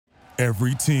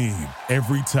Every team,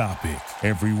 every topic,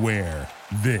 everywhere.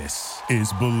 This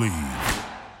is Believe.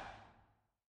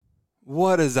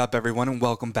 What is up, everyone, and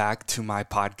welcome back to my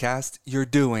podcast. You're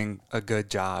doing a good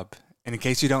job. And in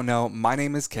case you don't know, my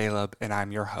name is Caleb, and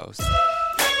I'm your host.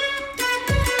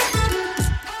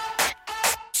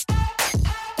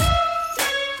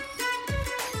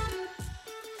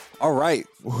 All right,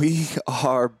 we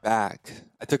are back.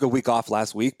 I took a week off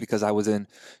last week because I was in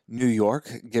New York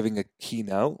giving a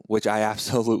keynote, which I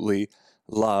absolutely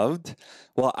loved.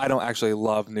 Well, I don't actually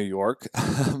love New York,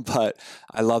 but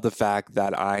I love the fact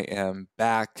that I am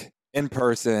back in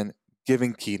person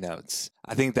giving keynotes.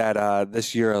 I think that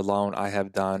this year alone, I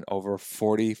have done over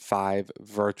 45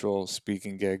 virtual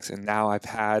speaking gigs, and now I've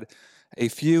had a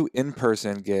few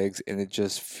in-person gigs, and it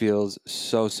just feels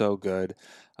so good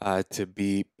to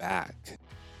be back.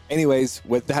 Anyways,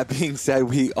 with that being said,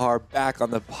 we are back on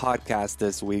the podcast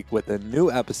this week with a new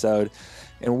episode,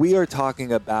 and we are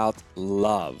talking about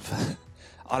love.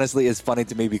 Honestly, it's funny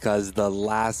to me because the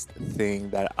last thing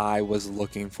that I was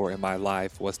looking for in my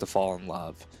life was to fall in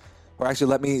love. Or actually,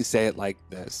 let me say it like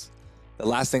this. The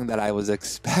last thing that I was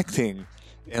expecting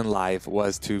in life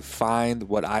was to find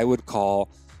what I would call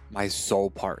my soul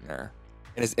partner.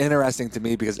 And it's interesting to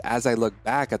me because as I look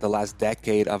back at the last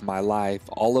decade of my life,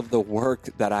 all of the work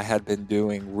that I had been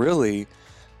doing, really,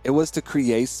 it was to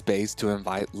create space to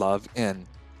invite love in.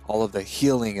 All of the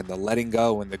healing and the letting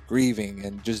go and the grieving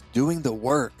and just doing the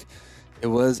work. It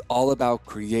was all about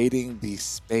creating the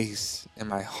space in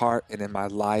my heart and in my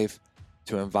life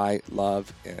to invite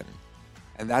love in.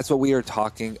 And that's what we are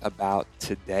talking about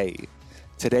today.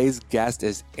 Today's guest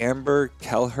is Amber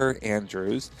Kelleher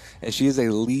Andrews, and she is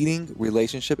a leading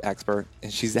relationship expert,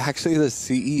 and she's actually the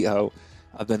CEO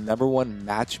of the #1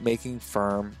 matchmaking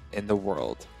firm in the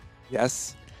world.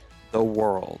 Yes, the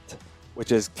world,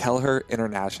 which is Kelleher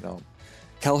International.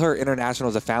 Kelleher International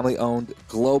is a family-owned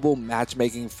global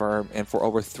matchmaking firm, and for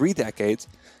over 3 decades,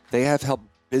 they have helped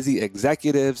busy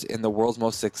executives and the world's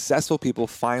most successful people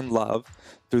find love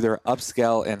through their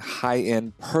upscale and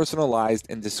high-end personalized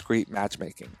and discreet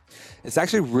matchmaking. It's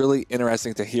actually really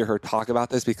interesting to hear her talk about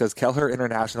this because Kelleher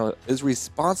International is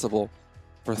responsible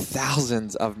for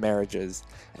thousands of marriages,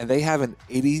 and they have an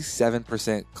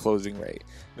 87% closing rate,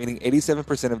 meaning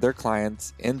 87% of their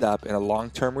clients end up in a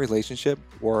long-term relationship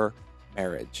or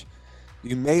marriage.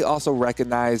 You may also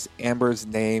recognize Amber's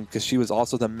name because she was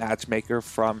also the matchmaker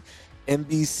from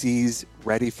NBC's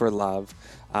Ready for Love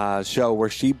show, where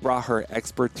she brought her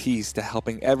expertise to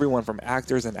helping everyone from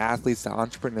actors and athletes to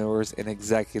entrepreneurs and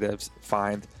executives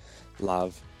find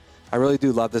love. I really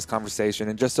do love this conversation,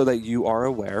 and just so that you are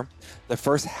aware, the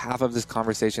first half of this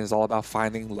conversation is all about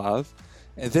finding love,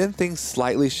 and then things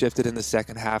slightly shifted in the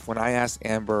second half when I asked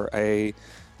Amber a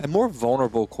more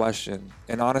vulnerable question,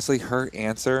 and honestly, her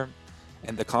answer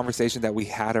and the conversation that we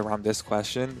had around this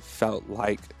question felt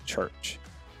like church.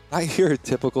 Not your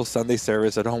typical Sunday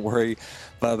service, so don't worry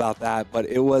about that. But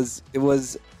it was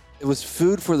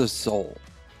food for the soul.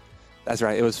 That's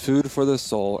right, it was food for the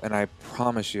soul, and I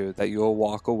promise you that you will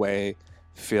walk away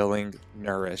feeling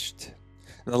nourished.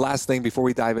 And the last thing before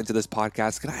we dive into this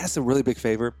podcast, can I ask a really big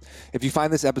favor? If you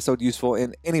find this episode useful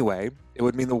in any way, it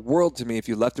would mean the world to me if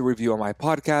you left a review on my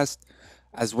podcast,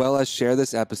 as well as share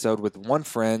this episode with one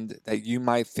friend that you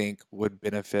might think would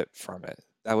benefit from it.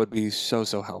 That would be so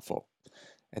helpful.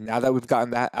 And now that we've gotten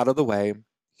that out of the way,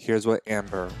 here's what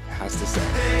Amber has to say.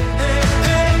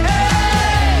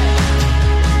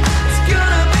 It's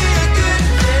gonna be a good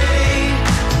day.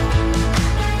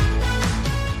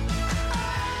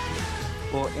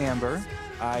 Well, Amber,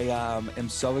 I am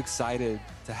so excited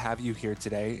to have you here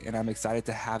today, and I'm excited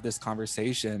to have this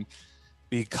conversation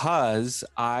because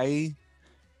I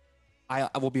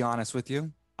will be honest with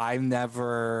you, I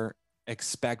never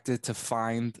expected to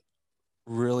find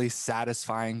really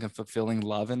satisfying and fulfilling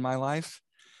love in my life.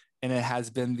 And it has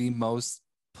been the most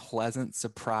pleasant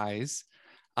surprise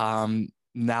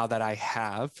now that I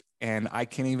have. And I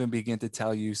can't even begin to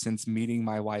tell you, since meeting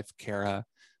my wife, Kara,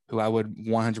 who I would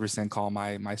 100% call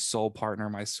my soul partner,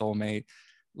 my soulmate,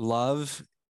 love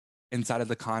inside of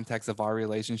the context of our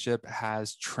relationship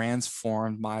has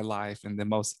transformed my life in the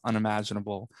most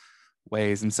unimaginable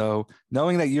ways. And so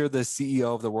knowing that you're the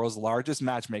CEO of the world's largest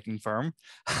matchmaking firm,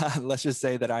 let's just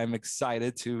say that I'm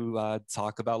excited to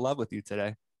talk about love with you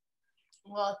today.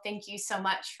 Well, thank you so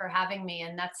much for having me.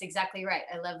 And that's exactly right.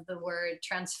 I love the word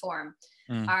transform.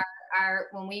 When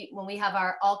we have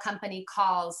our all company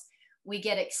calls, we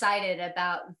get excited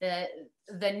about the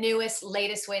newest,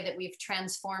 latest way that we've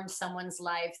transformed someone's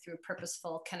life through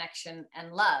purposeful connection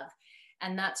and love.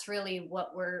 And that's really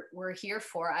what we're here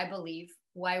for, I believe,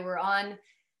 why we're on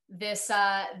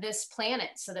this planet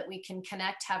so that we can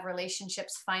connect, have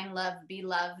relationships, find love, be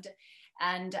loved,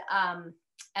 and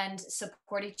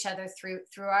support each other through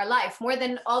our life, more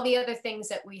than all the other things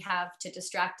that we have to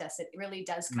distract us. It really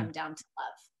does come down to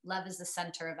love. Love is the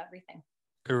center of everything.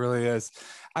 It really is.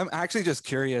 I'm actually just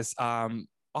curious,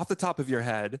 off the top of your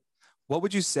head, what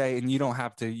would you say, and you don't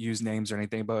have to use names or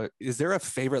anything, but is there a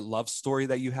favorite love story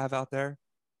that you have out there?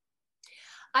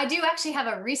 I do actually have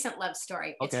a recent love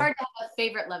story. Okay. It's hard to have a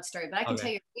favorite love story, but I can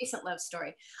tell you a recent love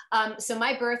story. So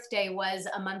my birthday was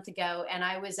a month ago, and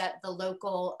I was at the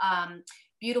local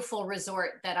beautiful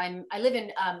resort that I live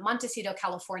in Montecito,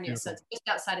 California. Beautiful. So it's just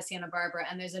outside of Santa Barbara.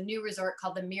 And there's a new resort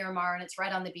called the Miramar, and it's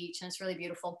right on the beach, and it's really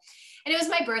beautiful. And it was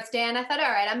my birthday, and I thought,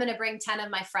 all right, I'm going to bring 10 of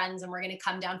my friends, and we're going to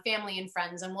come down, family and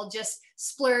friends, and we'll just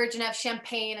splurge and have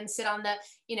champagne and sit on the,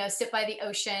 sit by the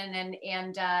ocean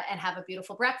and have a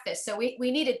beautiful breakfast. So we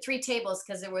needed 3 tables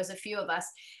because there was a few of us.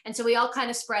 And so we all kind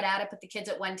of spread out. I put the kids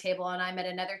at one table and I'm at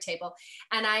another table.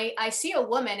 And I see a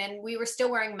woman, and we were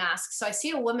still wearing masks. So I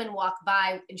see a woman walk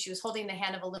by, and she was holding the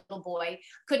hand of a little boy.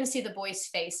 Couldn't see the boy's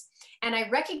face. And I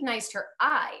recognized her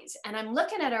eyes, and I'm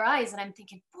looking at her eyes and I'm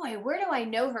thinking, boy, where do I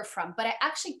know her from? But I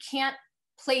actually can't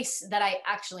place that I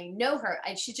actually know her.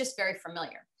 She's just very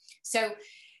familiar. So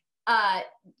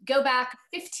go back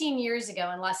 15 years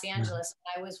ago in Los Angeles,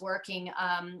 when I was working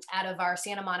out of our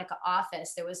Santa Monica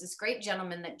office, there was this great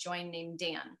gentleman that joined named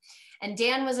Dan. And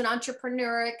Dan was an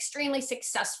entrepreneur, extremely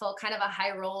successful, kind of a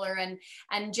high roller,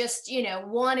 and just,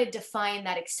 wanted to find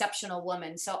that exceptional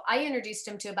woman. So I introduced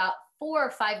him to about 4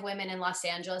 or 5 women in Los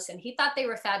Angeles, and he thought they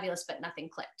were fabulous, but nothing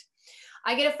clicked.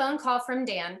 I get a phone call from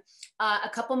Dan a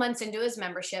couple months into his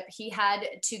membership. He had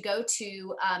to go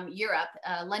to Europe,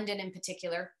 London in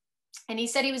particular. And he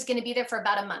said he was going to be there for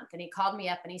about a month. And he called me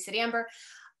up and he said, Amber,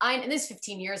 and this is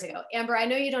 15 years ago. Amber, I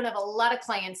know you don't have a lot of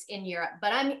clients in Europe,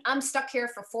 but I'm stuck here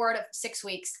for 4 to 6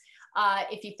 weeks.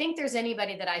 If you think there's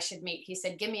anybody that I should meet, he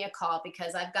said, give me a call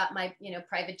because I've got my,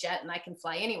 private jet and I can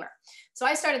fly anywhere. So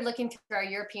I started looking through our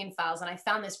European files, and I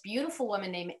found this beautiful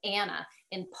woman named Anna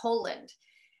in Poland.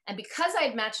 And because I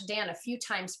had matched Dan a few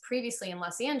times previously in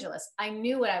Los Angeles, I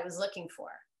knew what I was looking for,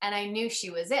 and I knew she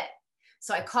was it.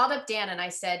 So I called up Dan and I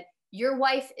said, your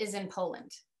wife is in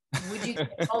Poland. Would you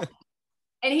get Poland?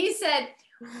 And he said,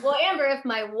 well, Amber, if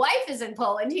my wife is in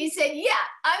Poland, he said, yeah,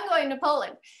 I'm going to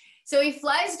Poland. So he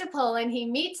flies to Poland, he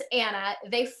meets Anna,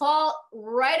 they fall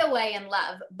right away in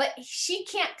love, but she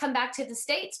can't come back to the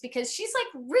States because she's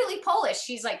like really Polish.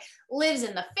 She's like lives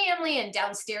in the family, and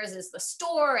downstairs is the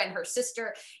store, and her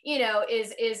sister,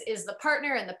 is the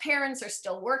partner, and the parents are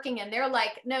still working, and they're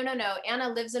like, no, Anna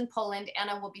lives in Poland.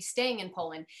 Anna will be staying in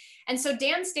Poland. And so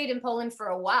Dan stayed in Poland for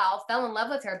a while, fell in love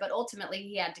with her, but ultimately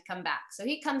he had to come back. So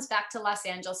he comes back to Los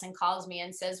Angeles and calls me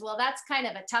and says, well, that's kind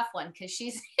of a tough one because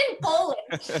she's in Poland.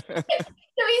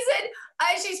 So he said,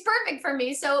 she's perfect for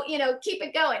me. So, keep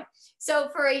it going. So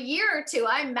for a year or two,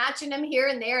 I'm matching him here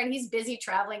and there, and he's busy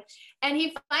traveling. And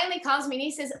he finally calls me and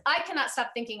he says, I cannot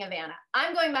stop thinking of Anna.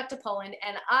 I'm going back to Poland,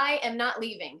 and I am not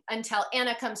leaving until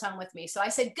Anna comes home with me. So I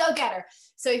said, go get her.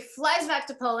 So he flies back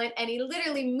to Poland, and he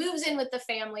literally moves in with the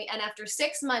family. And after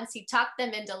 6 months, he talked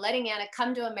them into letting Anna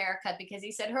come to America because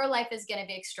he said her life is going to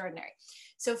be extraordinary.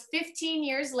 So 15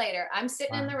 years later, I'm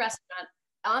sitting in the restaurant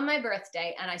on my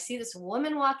birthday, and I see this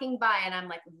woman walking by, and I'm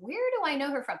like, where do I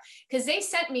know her from? Because they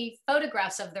sent me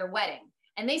photographs of their wedding,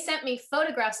 and they sent me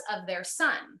photographs of their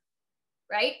son,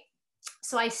 right?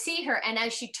 So I see her, and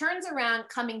as she turns around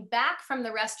coming back from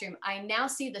the restroom, I now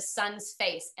see the son's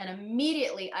face, and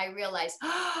immediately I realize,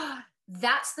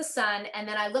 that's the son. And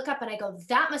then I look up and I go,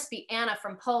 that must be Anna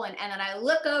from Poland. And then I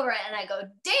look over and I go,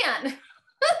 Dan.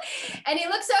 And he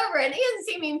looks over, and he hasn't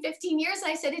seen me in 15 years.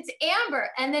 And I said, it's Amber.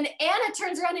 And then Anna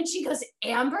turns around and she goes,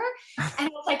 Amber? And I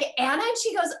was like, Anna? And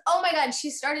she goes, oh my God. She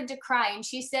started to cry. And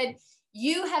she said,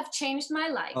 you have changed my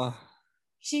life.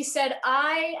 She said,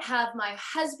 I have my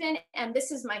husband, and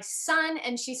this is my son.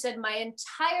 And she said, my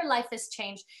entire life has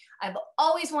changed. I've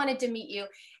always wanted to meet you.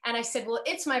 And I said, well,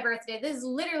 it's my birthday. This is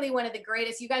literally one of the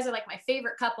greatest. You guys are like my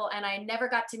favorite couple, and I never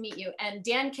got to meet you. And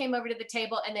Dan came over to the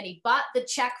table, and then he bought the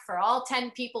check for all 10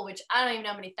 people, which I don't even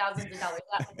know how many thousands of dollars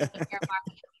that was.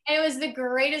 And it was the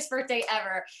greatest birthday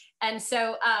ever. And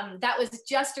so that was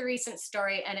just a recent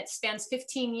story, and it spans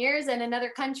 15 years in another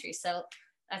country. So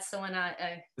that's the one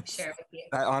I share with you.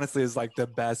 That honestly is like the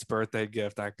best birthday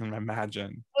gift I can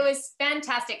imagine. It was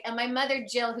fantastic. And my mother,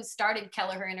 Jill, who started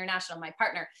Kelleher International, my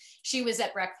partner, she was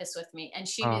at breakfast with me, and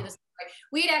she knew the story.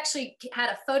 We'd actually had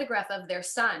a photograph of their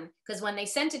son, because when they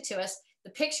sent it to us,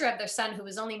 the picture of their son, who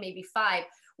was only maybe 5,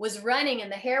 was running,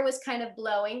 and the hair was kind of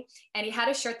blowing, and he had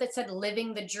a shirt that said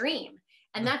living the dream.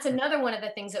 And that's another one of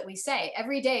the things that we say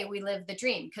every day. We live the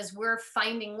dream because we're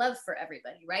finding love for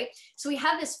everybody, right? So we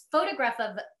have this photograph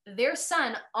of their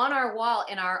son on our wall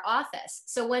in our office.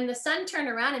 So when the son turned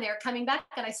around and they were coming back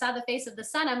and I saw the face of the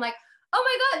son, I'm like, oh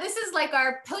my God, this is like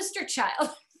our poster child.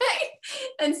 Right?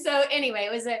 And so anyway,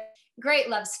 it was a great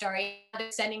love story.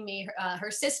 They're sending me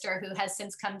her sister, who has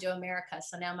since come to America.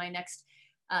 So now my next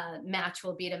match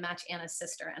will be to match Anna's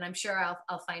sister. And I'm sure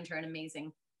I'll find her an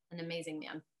amazing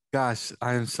man. Gosh,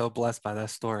 I am so blessed by that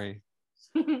story.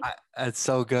 It's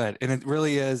so good. And it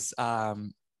really is,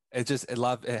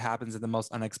 it happens in the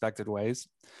most unexpected ways.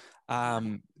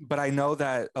 But I know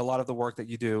that a lot of the work that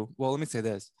you do, well, let me say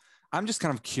this. I'm just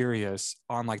kind of curious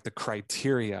on like the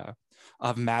criteria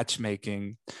of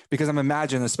matchmaking, because I'm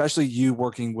imagining, especially you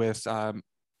working with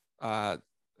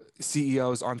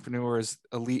CEOs, entrepreneurs,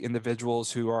 elite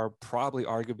individuals who are probably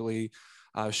arguably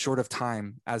short of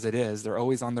time as it is. They're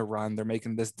always on the run. They're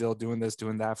making this deal, doing this,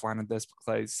 doing that, flying to this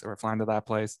place or flying to that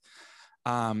place.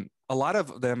 A lot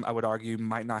of them, I would argue,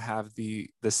 might not have the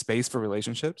space for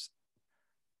relationships,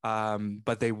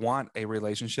 but they want a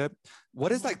relationship.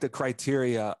 What is like the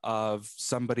criteria of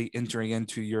somebody entering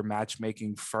into your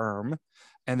matchmaking firm?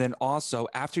 And then also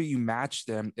after you match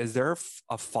them, is there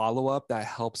a follow-up that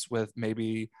helps with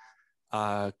maybe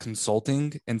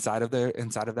consulting inside of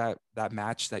that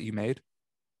match that you made?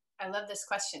 I love this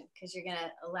question because you're going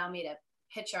to allow me to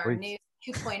pitch our new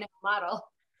 2.0 model.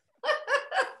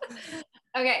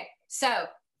 Okay. So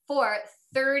for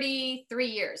 33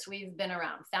 years, we've been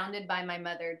around, founded by my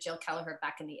mother, Jill Kelleher,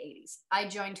 back in the 80s. I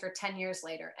joined her 10 years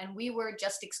later, and we were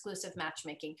just exclusive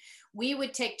matchmaking. We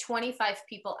would take 25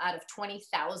 people out of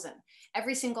 20,000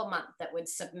 every single month that would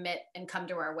submit and come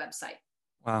to our website.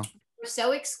 Wow. We're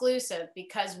so exclusive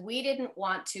because we didn't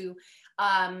want to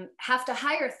have to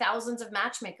hire thousands of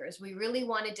matchmakers. We really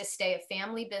wanted to stay a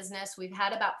family business. We've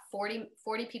had about 40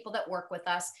 people that work with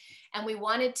us, and we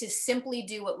wanted to simply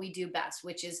do what we do best,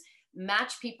 which is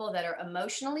match people that are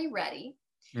emotionally ready,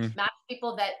 match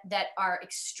people that are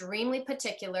extremely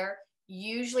particular,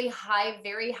 usually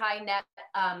very high net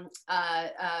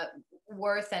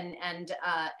worth and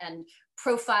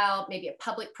profile, maybe a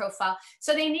public profile.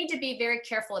 So they need to be very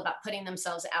careful about putting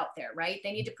themselves out there, right?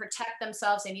 They need to protect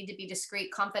themselves. They need to be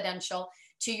discreet, confidential.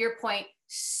 To your point,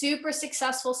 super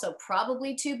successful, so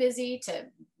probably too busy to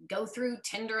go through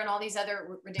Tinder and all these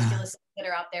other ridiculous things that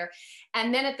are out there.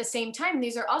 And then at the same time,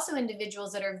 these are also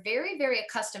individuals that are very, very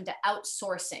accustomed to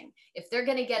outsourcing. If they're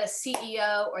going to get a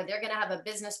CEO or they're going to have a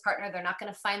business partner, they're not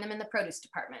going to find them in the produce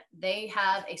department. They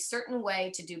have a certain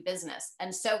way to do business.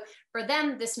 And so for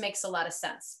them, this makes a lot of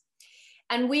sense.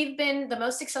 And we've been the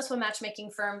most successful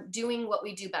matchmaking firm doing what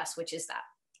we do best, which is that.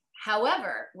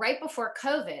 However, right before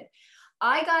COVID,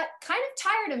 I got kind of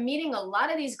tired of meeting a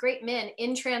lot of these great men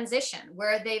in transition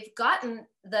where they've gotten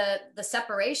the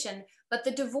separation, but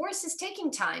the divorce is taking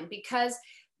time because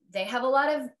they have a lot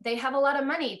of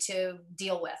money to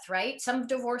deal with, right? Some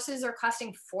divorces are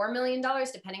costing $4 million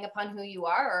depending upon who you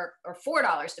are, or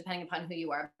 $4 depending upon who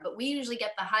you are. But we usually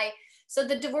get the high. So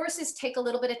the divorces take a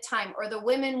little bit of time, or the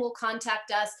women will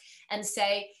contact us and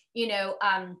say,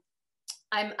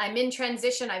 I'm in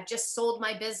transition. I've just sold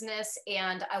my business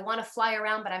and I want to fly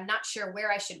around, but I'm not sure where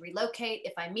I should relocate.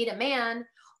 If I meet a man,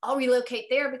 I'll relocate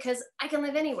there because I can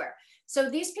live anywhere. So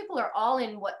these people are all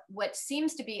in what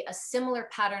seems to be a similar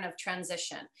pattern of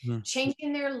transition,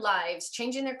 changing their lives,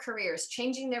 changing their careers,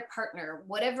 changing their partner,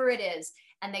 whatever it is.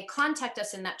 And they contact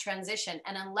us in that transition.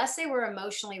 And unless they were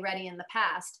emotionally ready in the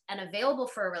past and available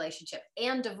for a relationship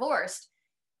and divorced,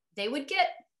 they would get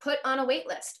put on a wait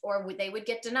list or they would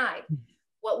get denied.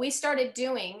 What we started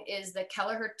doing is the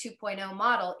Kelleher 2.0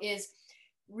 model is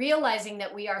realizing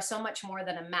that we are so much more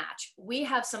than a match. We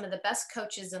have some of the best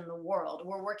coaches in the world.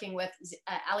 We're working with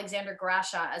Alexander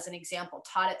Grasha as an example,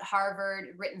 taught at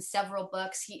Harvard, written several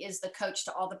books. He is the coach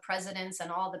to all the presidents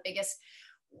and all the biggest,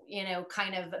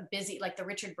 kind of busy, like the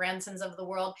Richard Bransons of the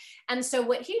world. And so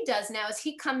what he does now is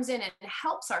he comes in and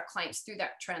helps our clients through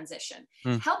that transition,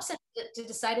 helps them to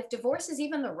decide if divorce is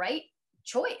even the right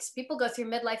choice. People go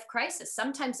through midlife crisis.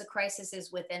 Sometimes the crisis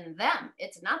is within them.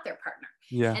 It's not their partner.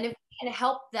 Yeah. And if we can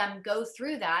help them go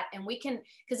through that, and we can,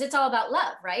 because it's all about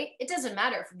love, right? It doesn't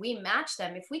matter if we match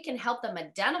them. If we can help them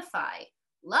identify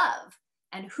love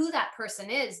and who that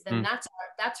person is, then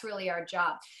that's really our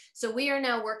job. So we are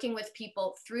now working with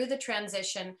people through the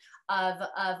transition of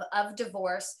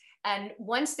divorce. And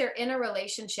once they're in a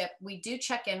relationship, we do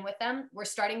check in with them. We're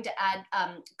starting to add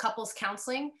couples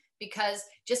counseling, because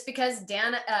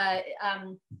Anna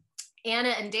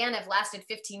and Dan have lasted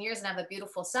 15 years and have a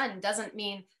beautiful son doesn't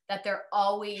mean that they're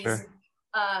always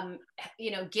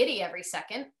giddy every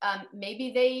second.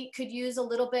 Maybe they could use a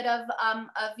little bit of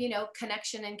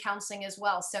connection and counseling as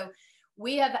well. So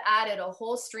we have added a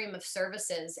whole stream of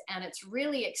services, and it's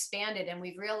really expanded. And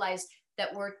we've realized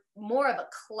that we're more of a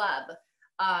club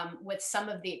with some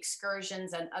of the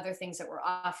excursions and other things that we're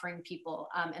offering people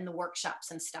and the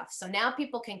workshops and stuff. So now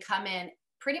people can come in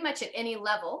pretty much at any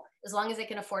level, as long as they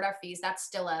can afford our fees. That's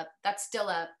still a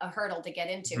hurdle to get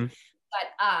into.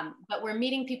 Mm-hmm. But we're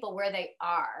meeting people where they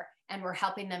are, and we're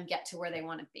helping them get to where they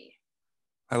want to be.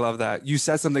 I love that. You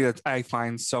said something that I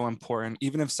find so important.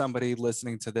 Even if somebody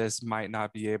listening to this might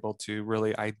not be able to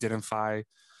really identify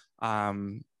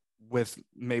with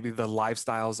maybe the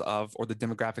lifestyles of, or the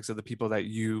demographics of the people that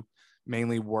you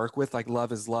mainly work with, like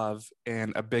love is love.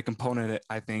 And a big component,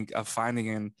 I think, of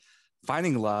finding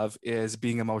love is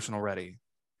being emotional ready.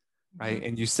 Right. Mm-hmm.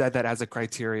 And you said that as a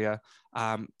criteria.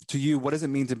 To you, what does it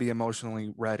mean to be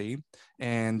emotionally ready?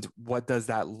 And what does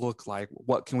that look like?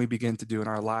 What can we begin to do in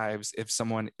our lives if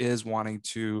someone is wanting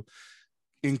to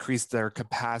increase their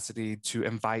capacity to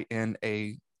invite in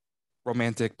a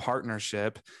romantic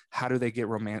partnership? How do they get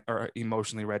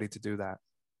emotionally ready to do that?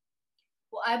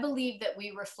 Well, I believe that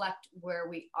we reflect where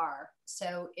we are.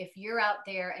 So if you're out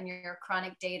there and you're a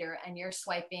chronic dater and you're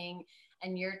swiping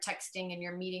and you're texting and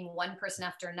you're meeting one person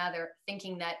after another,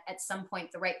 thinking that at some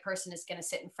point the right person is going to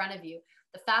sit in front of you,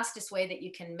 the fastest way that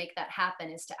you can make that happen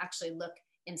is to actually look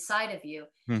inside of you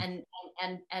and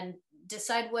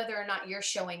decide whether or not you're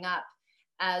showing up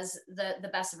as the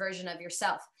best version of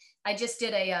yourself. I just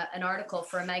did an article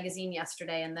for a magazine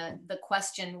yesterday, and the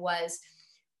question was,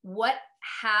 what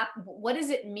does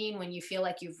it mean when you feel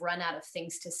like you've run out of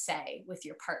things to say with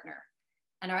your partner?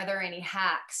 And are there any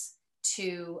hacks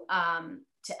to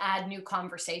add new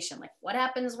conversation? Like, what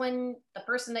happens when the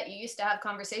person that you used to have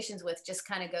conversations with just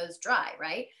kind of goes dry,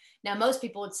 right? Now, most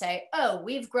people would say, oh,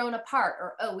 we've grown apart,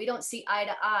 or, oh, we don't see eye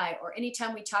to eye, or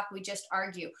anytime we talk, we just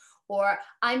argue, or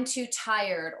I'm too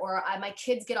tired, or my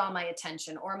kids get all my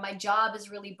attention, or my job is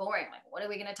really boring. Like, what are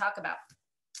we going to talk about?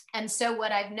 And so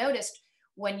what I've noticed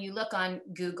when you look on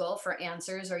Google for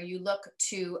answers, or you look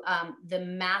to the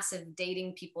massive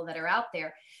dating people that are out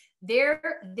there,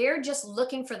 they're just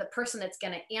looking for the person that's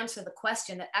going to answer the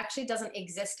question that actually doesn't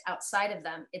exist outside of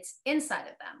them. It's inside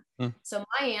of them. So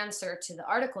my answer to the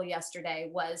article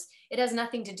yesterday was, it has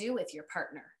nothing to do with your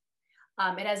partner.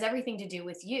 It has everything to do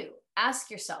with you. Ask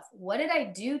yourself, what did I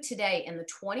do today in the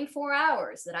 24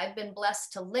 hours that I've been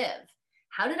blessed to live?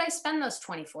 How did I spend those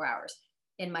 24 hours?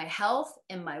 In my health,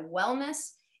 in my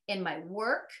wellness, in my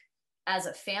work, as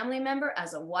a family member,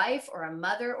 as a wife or a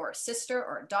mother or a sister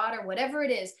or a daughter, whatever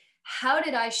it is. How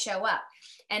did I show up?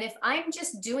 And if I'm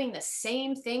just doing the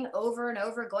same thing over and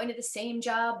over, going to the same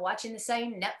job, watching the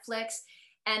same Netflix,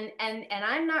 and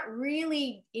I'm not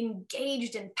really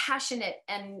engaged and passionate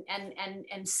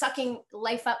and sucking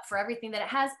life up for everything that it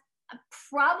has, I'm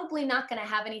probably not going to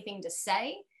have anything to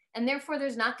say. And therefore,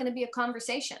 there's not going to be a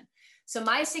conversation. So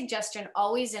my suggestion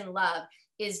always in love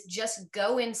is just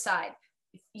go inside.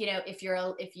 You know,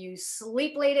 if you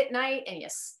sleep late at night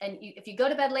if you go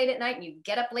to bed late at night and you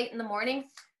get up late in the morning,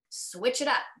 switch it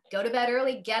up. Go to bed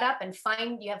early, get up and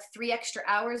find you have 3 extra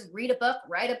hours, read a book,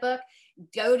 write a book,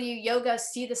 go to yoga,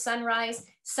 see the sunrise.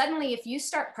 Suddenly, if you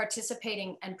start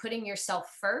participating and putting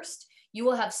yourself first, you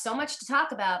will have so much to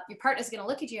talk about. Your partner's going to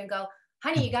look at you and go,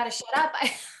 honey, you got to shut up. I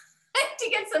have to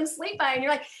get some sleep by. And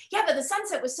you're like, yeah, but the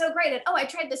sunset was so great. And oh, I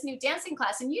tried this new dancing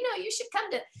class, and you should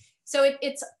come to. So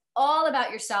it's all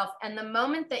about yourself. And the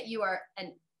moment that you are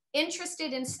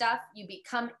interested in stuff, you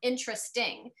become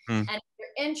interesting. And if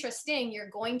you're interesting, you're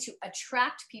going to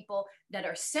attract people that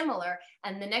are similar.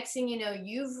 And the next thing you know,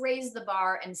 you've raised the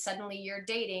bar, and suddenly you're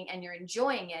dating and you're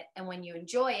enjoying it. And when you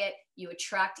enjoy it, you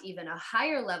attract even a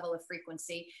higher level of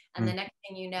frequency. And the next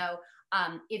thing you know,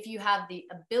 if you have the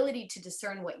ability to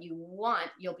discern what you want,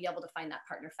 you'll be able to find that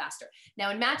partner faster.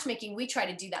 Now in matchmaking, we try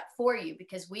to do that for you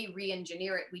because we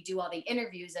re-engineer it. We do all the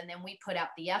interviews and then we put out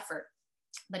the effort.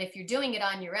 But if you're doing it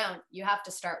on your own, you have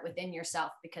to start within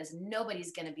yourself, because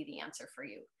nobody's going to be the answer for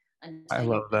you. I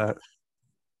love that.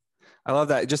 I love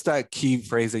that. Just that key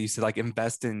phrase that you said, like,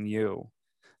 invest in you.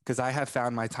 Because I have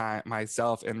found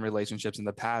myself in relationships in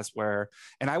the past where,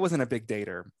 and I wasn't a big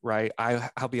dater, right?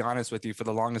 I'll be honest with you, for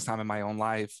the longest time in my own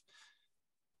life,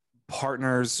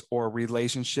 partners or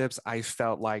relationships, I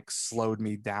felt like slowed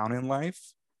me down in life.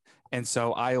 And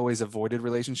so I always avoided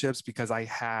relationships because I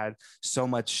had so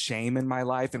much shame in my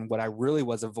life. And what I really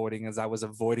was avoiding is I was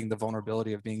avoiding the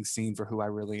vulnerability of being seen for who I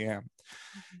really am.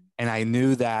 And I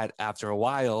knew that after a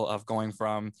while of going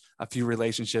from a few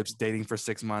relationships, dating for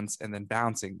 6 months, and then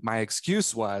bouncing, my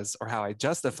excuse was, or how I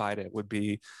justified it would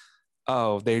be,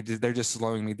 oh, they're just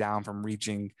slowing me down from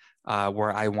reaching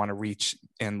where I want to reach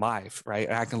in life, right?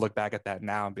 And I can look back at that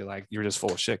now and be like, you're just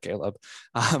full of shit, Caleb.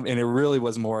 And it really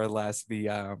was more or less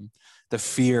the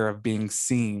fear of being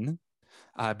seen,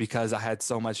 because I had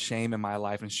so much shame in my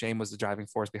life, and shame was the driving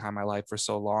force behind my life for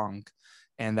so long.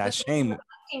 And that shame,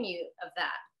 you of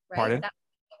that, right? Pardon?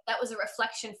 That was a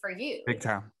reflection for you. Big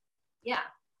time. Yeah.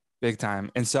 Big time.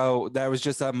 And so that was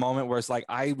just a moment where it's like,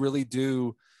 I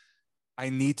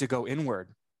need to go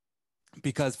inward,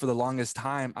 because for the longest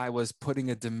time I was putting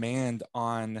a demand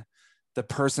on the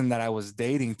person that I was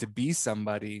dating to be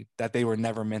somebody that they were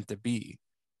never meant to be.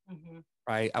 Mm-hmm.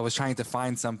 Right. I was trying to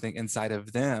find something inside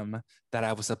of them that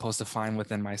I was supposed to find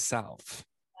within myself.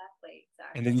 Exactly.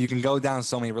 And then you can go down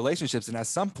so many relationships. And at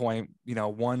some point,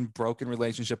 one broken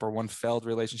relationship or one failed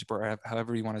relationship, or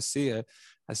however you want to see it,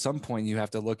 at some point you have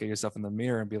to look at yourself in the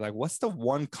mirror and be like, what's the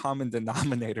one common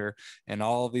denominator in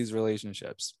all of these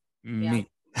relationships? Yeah. Me.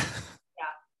 Yeah.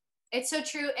 It's so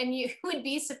true. And you would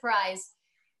be surprised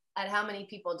at how many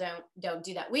people don't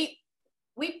do that. We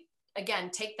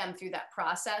again, take them through that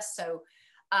process. So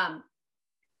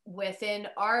within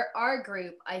our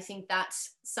group, I think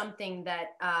that's something that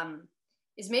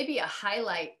is maybe a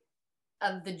highlight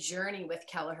of the journey with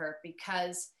Kelleher,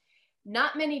 because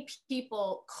not many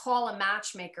people call a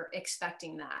matchmaker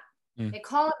expecting that. They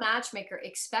call a matchmaker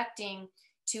expecting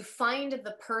to find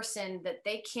the person that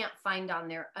they can't find on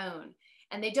their own.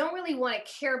 And they don't really want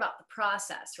to care about the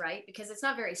process, right? Because it's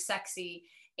not very sexy.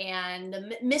 And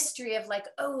the mystery of like,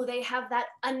 oh, they have that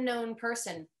unknown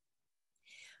person.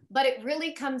 But it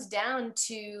really comes down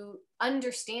to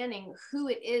understanding who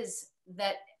it is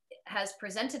that has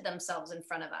presented themselves in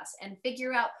front of us, and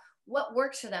figure out what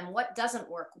works for them, what doesn't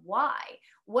work, why,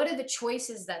 what are the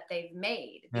choices that they've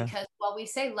made? Yeah. Because while we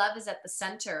say love is at the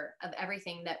center of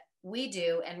everything that we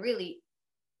do, and really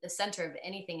the center of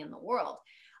anything in the world,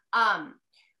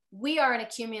 we are an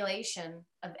accumulation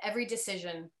of every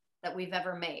decision that we've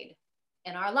ever made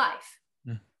in our life.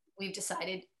 We've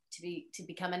decided to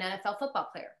become an NFL football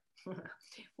player.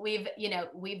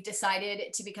 We've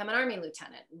decided to become an Army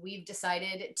lieutenant. We've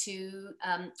decided to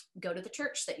go to the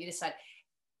church that you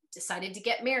decided to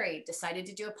get married, decided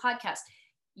to do a podcast.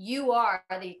 You are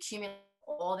the accumulation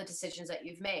of all the decisions that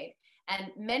you've made. And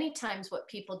many times what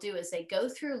people do is they go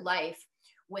through life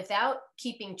without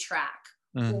keeping track,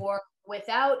 or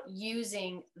without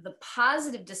using the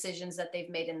positive decisions that they've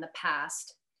made in the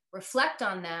past, reflect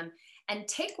on them, and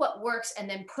take what works and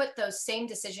then put those same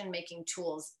decision-making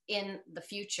tools in the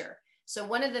future. So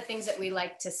one of the things that we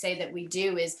like to say that we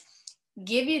do is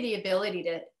give you the ability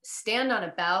to stand on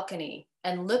a balcony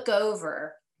and look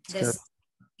over this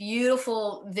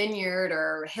beautiful vineyard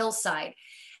or hillside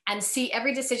and see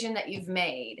every decision that you've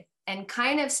made, and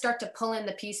kind of start to pull in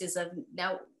the pieces of,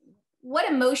 now, what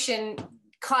emotion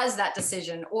caused that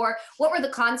decision, or what were the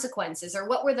consequences, or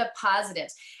what were the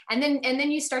positives? And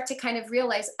then you start to kind of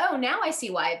realize, oh, now I see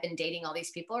why I've been dating all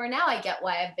these people, or now I get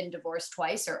why I've been divorced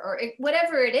twice, or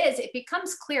whatever it is. It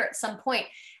becomes clear at some point.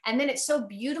 And then it's so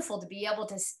beautiful to be able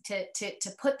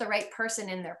to put the right person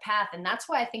in their path. And that's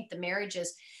why I think the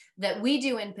marriages that we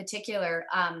do in particular,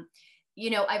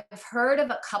 I've heard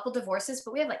of a couple divorces,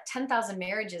 but we have like 10,000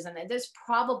 marriages, and there's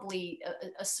probably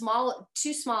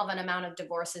too small of an amount of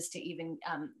divorces to even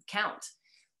count.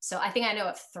 So I think I know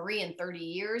of 3 in 30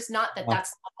 years. Not that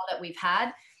that's all that we've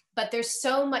had, but there's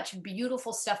so much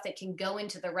beautiful stuff that can go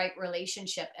into the right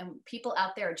relationship, and people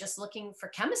out there are just looking for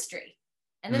chemistry,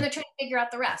 and then they're trying to figure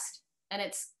out the rest. And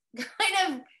it's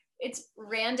it's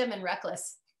random and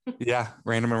reckless. Yeah,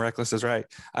 random and reckless is right.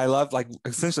 I love, like,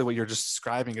 essentially what you're just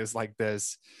describing is like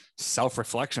this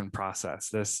self-reflection process,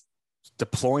 this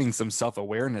deploying some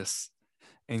self-awareness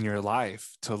in your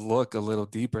life to look a little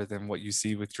deeper than what you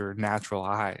see with your natural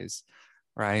eyes,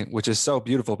 right? Which is so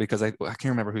beautiful, because I can't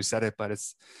remember who said it, but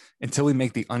it's until we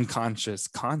make the unconscious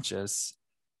conscious,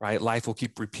 right? Life will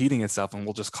keep repeating itself, and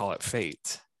we'll just call it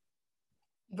fate.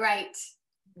 Right.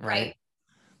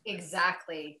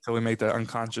 Exactly. So we make the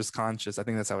unconscious conscious. I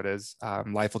think that's how it is.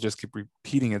 Life will just keep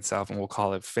repeating itself, and we'll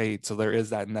call it fate. So there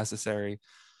is that necessary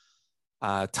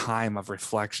time of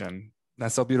reflection.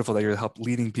 That's so beautiful that you're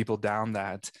leading people down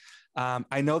that.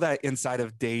 I know that inside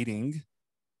of dating,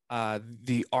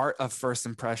 the art of first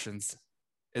impressions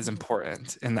is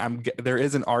important, and there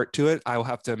is an art to it. I will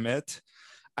have to admit.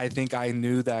 I think I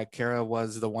knew that Kara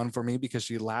was the one for me because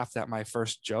she laughed at my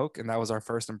first joke, and that was our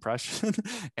first impression.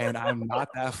 And I'm not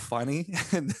that funny.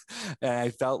 And I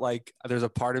felt like there's a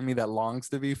part of me that longs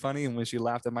to be funny. And when she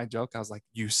laughed at my joke, I was like,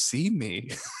 you see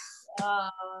me. Oh,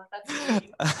 that's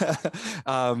great.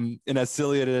 And as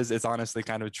silly it is, it's honestly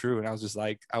kind of true. And I was just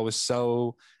like, I was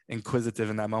so inquisitive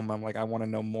in that moment. I'm like, I want to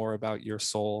know more about your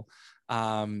soul.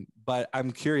 But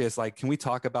I'm curious, like, can we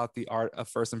talk about the art of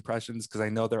first impressions? Because I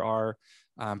know there are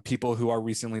people who are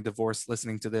recently divorced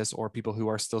listening to this, or people who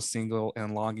are still single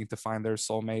and longing to find their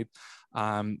soulmate.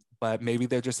 But maybe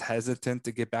they're just hesitant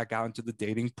to get back out into the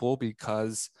dating pool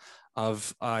because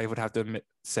of, I would have to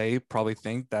probably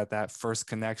think that first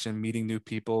connection, meeting new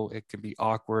people, it can be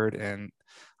awkward and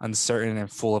uncertain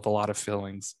and full of a lot of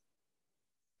feelings.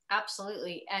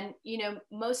 Absolutely. And,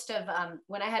 most of,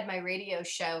 when I had my radio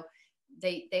show,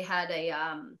 they had a,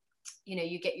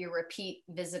 you get your repeat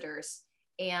visitors,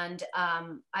 and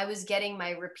I was getting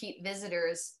my repeat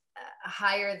visitors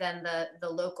higher than the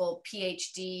local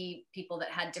PhD people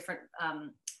that had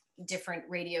different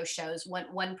radio shows.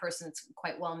 One person that's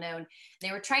quite well known,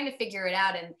 they were trying to figure it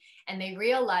out, and they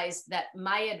realized that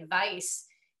my advice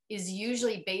is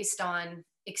usually based on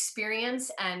experience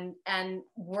and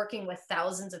working with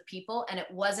thousands of people, and it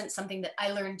wasn't something that I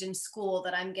learned in school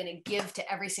that I'm going to give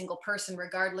to every single person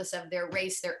regardless of their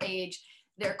race, their age,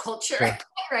 their culture. Sure.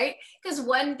 Right? Because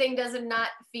one thing does not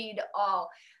feed all.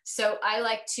 So I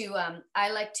like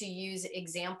to use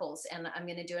examples, and I'm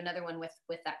going to do another one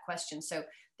with that question. So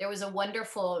there was a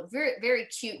wonderful, very, very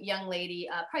cute young lady,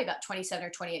 probably about 27 or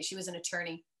 28. She was an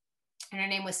attorney, and her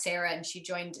name was Sarah, and she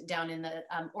joined down in the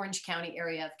Orange County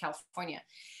area of California.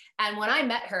 And when I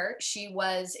met her, she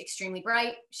was extremely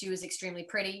bright. She was extremely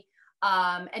pretty,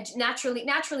 and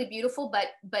naturally beautiful,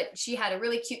 but she had a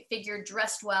really cute figure,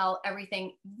 dressed well,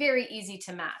 everything very easy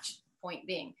to match, point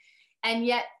being. And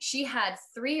yet she had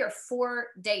 3 or 4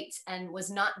 dates and was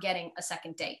not getting a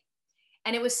second date.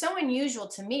 And it was so unusual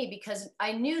to me because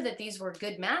I knew that these were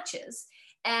good matches,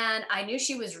 and I knew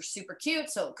she was super cute,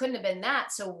 so it couldn't have been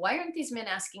that. So why aren't these men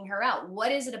asking her out?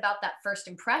 What is it about that first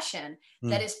impression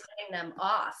that is putting them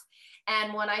off?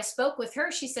 And when I spoke with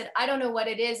her, she said, I don't know what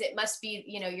it is. It must be,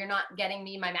 you're not getting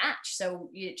me my match. So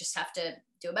you just have to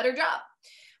do a better job.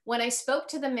 When I spoke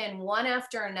to the men one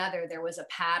after another, there was a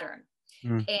pattern.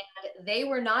 And they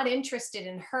were not interested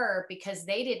in her because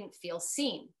they didn't feel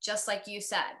seen. Just like you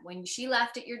said, when she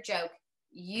laughed at your joke,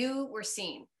 you were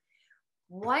seen.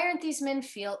 Why aren't these men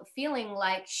feeling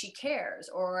like she cares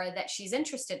or that she's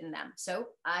interested in them? So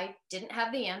I didn't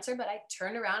have the answer, but I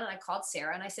turned around and I called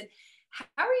Sarah and I said,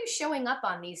 how are you showing up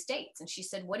on these dates? And she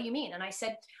said, what do you mean? And I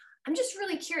said, I'm just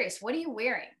really curious. What are you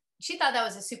wearing? She thought that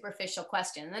was a superficial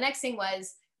question. And the next thing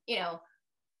was,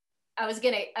 I was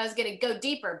gonna go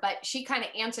deeper, but she kind of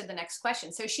answered the next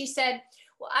question. So she said,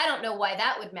 well, I don't know why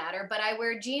that would matter, but I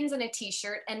wear jeans and a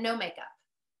t-shirt and no makeup.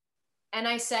 And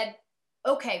I said,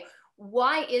 okay,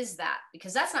 why is that?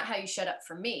 Because that's not how you showed up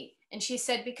for me. And she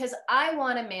said, because I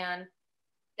want a man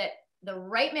that the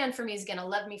right man for me is gonna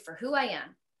love me for who I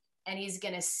am. And he's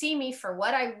gonna see me for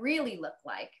what I really look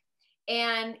like.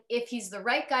 And if he's the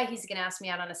right guy, he's gonna ask me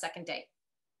out on a second date.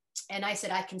 And I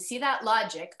said, I can see that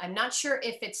logic. I'm not sure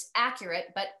if it's accurate,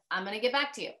 but I'm going to get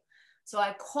back to you. So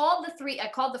I called the 3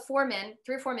 or 4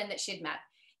 men that she had met.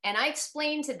 And I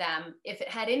explained to them if it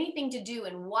had anything to do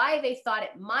and why they thought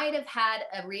it might have had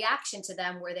a reaction to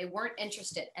them where they weren't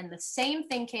interested. And the same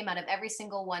thing came out of every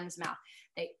single one's mouth.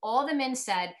 All the men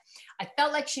said, I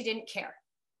felt like she didn't care.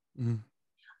 Mm-hmm.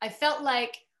 I felt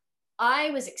like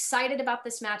I was excited about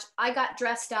this match. I got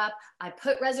dressed up. I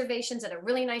put reservations at a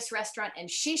really nice restaurant, and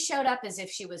she showed up as if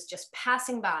she was just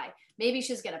passing by. Maybe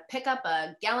she was going to pick up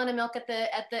a gallon of milk at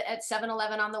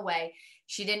 7-Eleven on the way.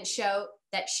 She didn't show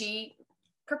that she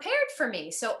prepared for me.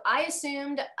 So I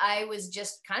assumed I was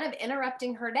just kind of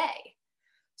interrupting her day.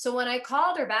 So when I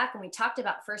called her back and we talked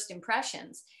about first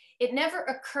impressions, it never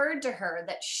occurred to her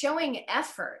that showing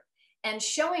effort and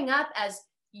showing up as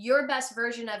your best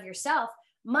version of yourself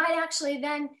might actually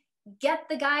then get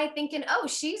the guy thinking, oh,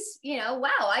 she's, wow,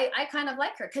 I kind of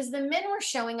like her. Because the men were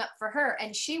showing up for her,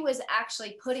 and she was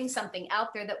actually putting something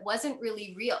out there that wasn't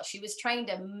really real. She was trying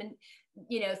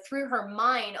to, through her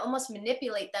mind, almost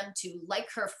manipulate them to like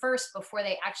her first before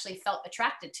they actually felt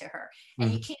attracted to her.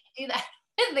 And you can't do that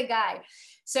with the guy.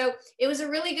 So it was a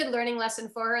really good learning lesson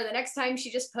for her. The next time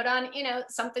she just put on,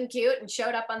 something cute and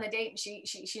showed up on the date, and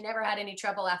she never had any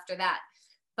trouble after that.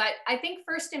 But I think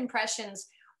first impressions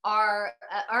are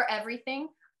everything.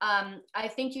 I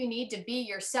think you need to be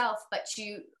yourself, but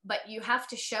you have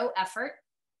to show effort,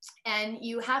 and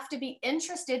you have to be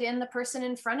interested in the person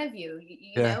in front of you.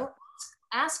 You know,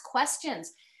 ask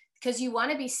questions because you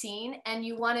want to be seen, and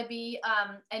you want to be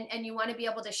and you want to be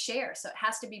able to share. So it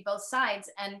has to be both sides,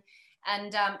 and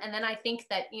then I think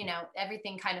that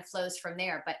everything kind of flows from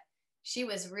there. But she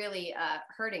was really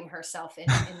hurting herself in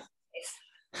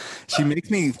She makes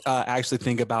me actually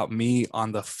think about me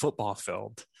on the football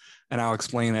field, and I'll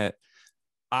explain it.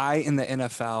 I, in the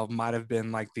NFL, might have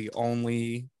been like the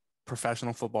only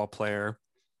professional football player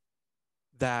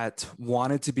that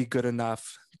wanted to be good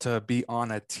enough to be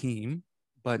on a team,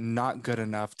 but not good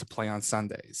enough to play on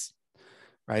Sundays,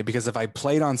 right? Because if I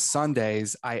played on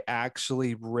Sundays, I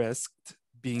actually risked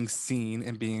being seen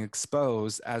and being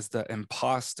exposed as the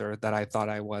imposter that I thought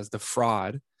I was, the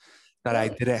fraud, that I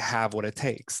didn't have what it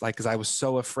takes. Like, because I was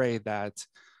so afraid that,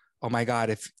 oh my God,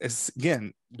 if it's,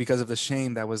 again, because of the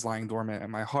shame that was lying dormant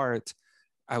in my heart,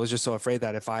 I was just so afraid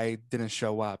that if I didn't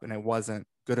show up and it wasn't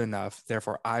good enough,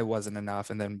 therefore I wasn't enough.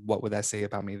 And then what would that say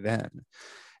about me then?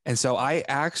 And so I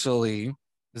actually,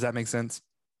 does that make sense?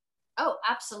 Oh,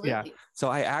 absolutely. Yeah. So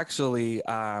I actually,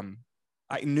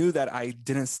 I knew that I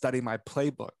didn't study my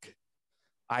playbook.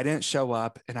 I didn't show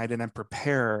up and I didn't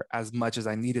prepare as much as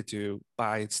I needed to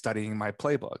by studying my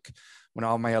playbook. When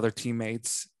all my other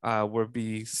teammates would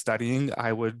be studying,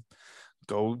 I would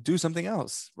go do something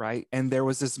else, right? And there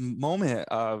was this moment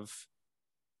of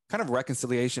kind of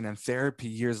reconciliation and therapy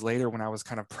years later when I was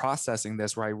kind of processing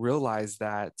this, where I realized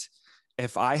that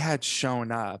if I had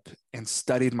shown up and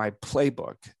studied my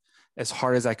playbook as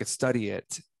hard as I could study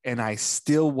it, and I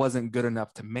still wasn't good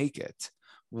enough to make it,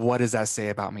 what does that say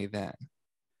about me then?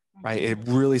 Right? It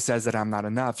really says that I'm not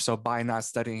enough. So by not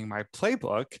studying my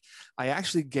playbook, I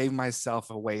actually gave myself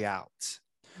a way out.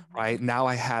 Right now,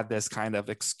 I had this kind of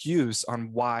excuse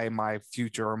on why my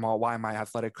future or why my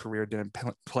athletic career didn't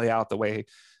play out the way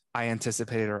I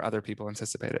anticipated or other people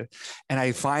anticipated. And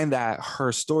I find that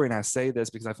her story, and I say this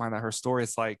because I find that her story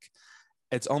is like,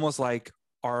 it's almost like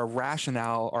our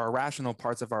rationale or irrational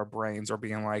parts of our brains are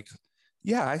being like,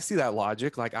 yeah, I see that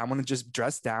logic. Like, I'm going to just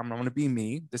dress down. I'm going to be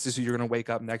me. This is who you're going to wake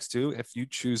up next to. If you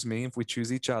choose me, if we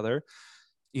choose each other,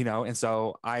 you know, and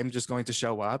so I'm just going to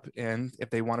show up, and if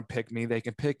they want to pick me, they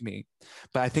can pick me.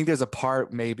 But I think there's a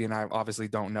part maybe, and I obviously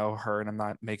don't know her and I'm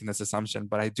not making this assumption,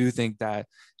 but I do think that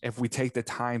if we take the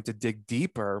time to dig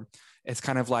deeper, it's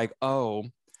kind of like, oh,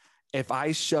 if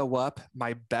I show up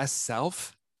my best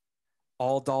self,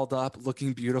 all dolled up,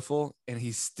 looking beautiful, and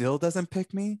he still doesn't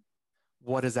pick me,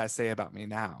 what does that say about me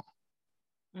now?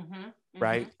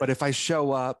 Right? But if I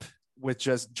show up with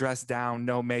just dressed down,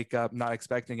 no makeup, not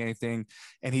expecting anything,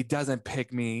 and he doesn't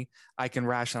pick me, I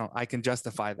can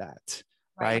justify that,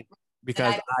 right?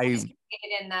 Because I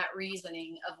in that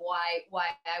reasoning of why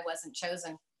I wasn't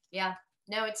chosen. Yeah,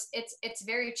 no, it's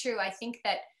very true. I think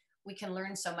that we can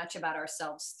learn so much about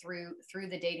ourselves through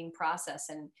the dating process,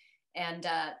 and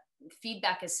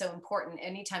feedback is so important.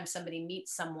 Anytime somebody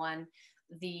meets someone,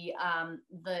 the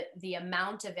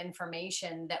amount of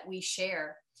information that we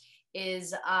share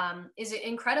is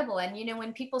incredible. And you know,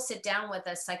 when people sit down with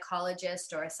a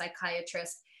psychologist or a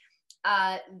psychiatrist,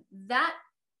 that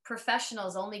professional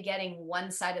is only getting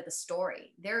one side of the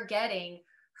story. They're getting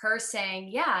her saying,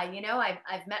 yeah, you know,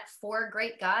 I've met 4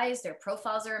 great guys, their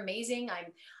profiles are amazing,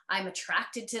 I'm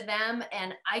attracted to them,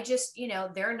 and I just, you know,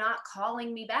 they're not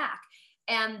calling me back.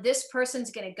 And this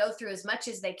person's going to go through as much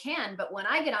as they can. But when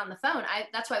I get on the phone,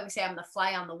 that's why we say I'm the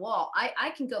fly on the wall.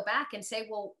 I can go back and say,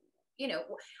 well, you know,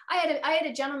 I had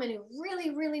a gentleman who really,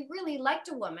 really, really liked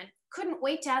a woman, couldn't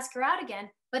wait to ask her out again,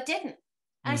 but didn't.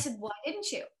 And I said, why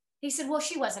didn't you? He said, well,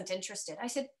 she wasn't interested. I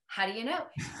said, how do you know?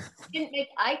 She didn't make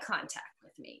eye contact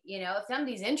with me. You know, if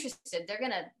somebody's interested, they're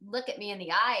going to look at me in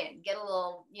the eye and get a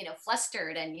little, you know,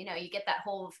 flustered. And, you know, you get that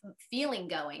whole feeling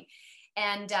going.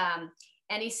 And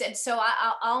he said, so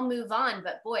I'll move on.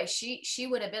 But boy, she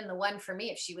would have been the one for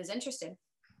me if she was interested.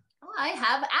 Well, I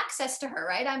have access to her,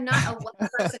 right? I'm not a one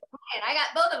person client. I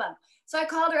got both of them. So I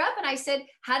called her up and I said,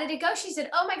 how did it go? She said,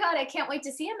 oh my God, I can't wait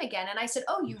to see him again. And I said,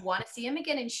 oh, you want to see him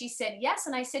again? And she said, yes.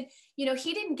 And I said, you know,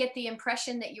 he didn't get the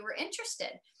impression that you were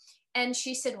interested. And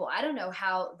she said, well, I don't know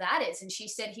how that is. And she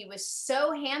said, he was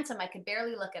so handsome, I could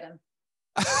barely look at him.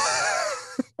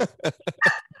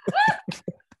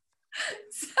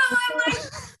 So I'm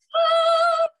like,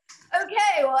 oh,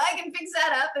 okay, well, I can fix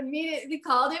that up. And immediately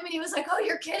called him and he was like, oh,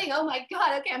 you're kidding. Oh my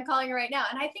God. Okay, I'm calling you right now.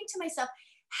 And I think to myself,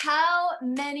 how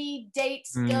many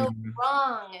dates go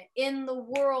wrong in the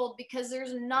world because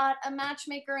there's not a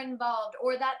matchmaker involved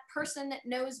or that person that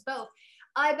knows both?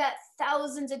 I bet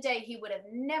thousands a day he would have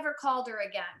never called her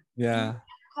again. Yeah.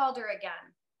 Called her again.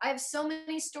 I have so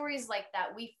many stories like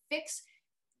that. We fix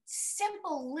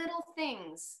simple little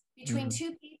things between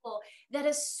two people that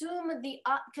assume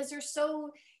because they're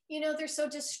so, you know, they're so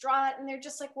distraught and they're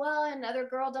just like, well, another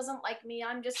girl doesn't like me,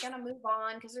 I'm just gonna move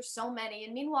on because there's so many.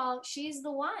 And meanwhile, she's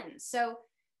the one. So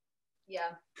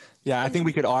yeah, I think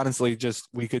we could honestly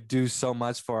we could do so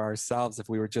much for ourselves if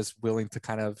we were just willing to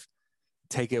kind of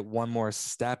take it one more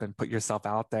step and put yourself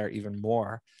out there even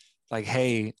more. Like,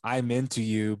 hey, I'm into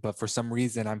you, but for some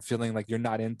reason I'm feeling like you're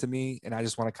not into me. And I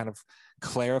just want to kind of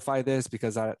clarify this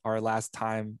because at our last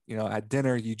time, at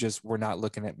dinner, you just were not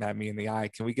looking at me in the eye.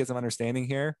 Can we get some understanding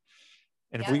here?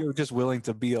 And if we were just willing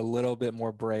to be a little bit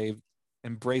more brave,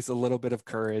 embrace a little bit of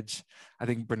courage. I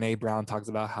think Brene Brown talks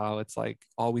about how it's like,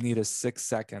 all we need is 6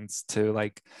 seconds to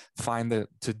like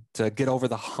to get over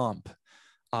the hump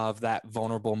of that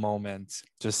vulnerable moment.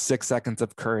 Just 6 seconds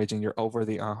of courage and you're over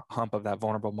the hump of that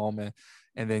vulnerable moment.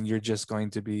 And then you're just going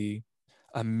to be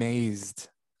amazed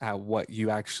at what you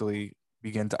actually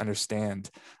begin to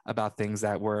understand about things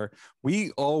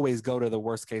we always go to the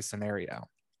worst case scenario.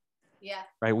 Yeah.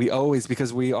 Right. We always,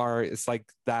 because it's like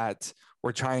that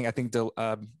we're trying, I think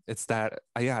it's that,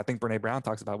 I think Brene Brown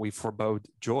talks about, we forebode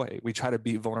joy. We try to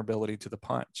beat vulnerability to the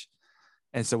punch.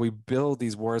 And so we build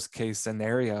these worst case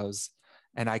scenarios.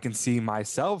 And I can see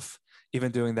myself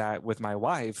even doing that with my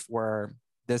wife, where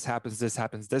this happens, this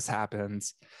happens, this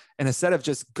happens. And instead of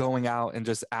just going out and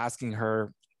just asking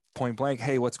her point blank,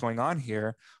 hey, what's going on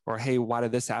here? Or, hey, why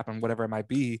did this happen? Whatever it might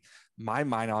be, my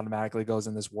mind automatically goes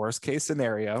in this worst case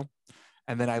scenario.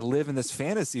 And then I live in this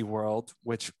fantasy world,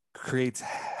 which creates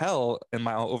hell in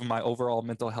my overall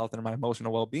mental health and my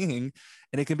emotional well-being.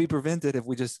 And it can be prevented if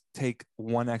we just take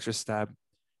one extra step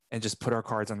and just put our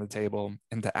cards on the table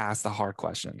and to ask the hard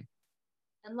question.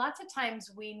 And lots of times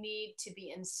we need to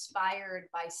be inspired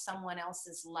by someone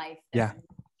else's life that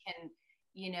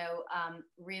we can,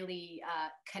 really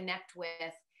connect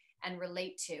with and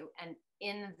relate to. And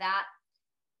in that,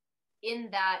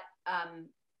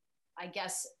 I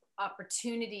guess,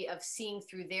 opportunity of seeing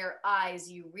through their eyes,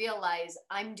 you realize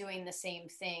I'm doing the same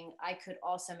thing. I could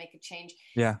also make a change.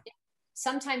 Yeah.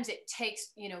 Sometimes it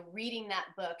takes, reading that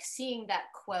book, seeing that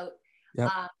quote,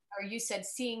 or you said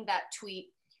seeing that tweet,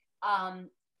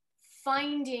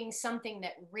 finding something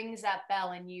that rings that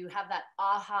bell and you have that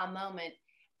aha moment.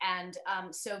 And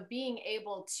so being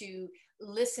able to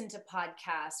listen to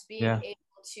podcasts, being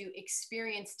able to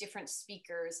experience different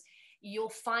speakers, you'll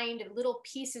find little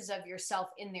pieces of yourself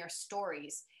in their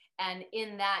stories. And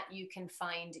in that you can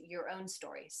find your own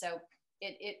story. So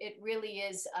it really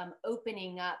is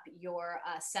opening up your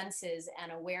senses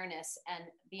and awareness and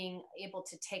being able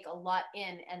to take a lot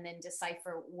in and then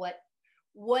decipher what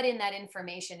in that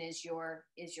information is your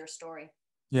story.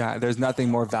 Yeah, there's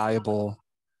nothing more valuable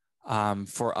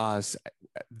for us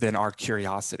than our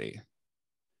curiosity.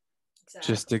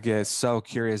 Exactly. Just to get so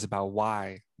curious about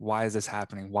why is this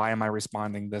happening? Why am I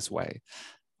responding this way?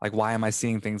 Like, why am I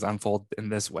seeing things unfold in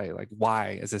this way? Like,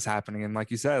 why is this happening? And like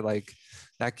you said, like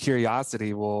that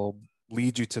curiosity will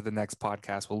lead you to the next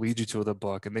podcast, will lead you to the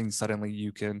book. And then suddenly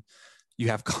you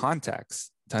have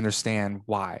context to understand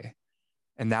why.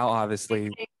 And now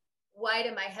obviously. Why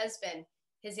to my husband,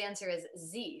 his answer is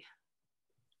Z.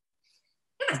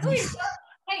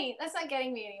 Honey, that's not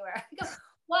getting me anywhere. I go,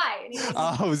 why? And he goes,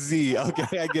 oh, Z.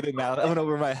 Okay, I get it now. That went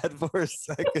over my head for a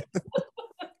second.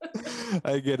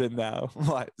 I get it now.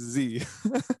 What? Z.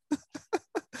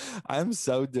 I'm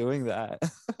so doing that.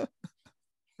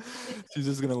 She's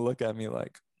just going to look at me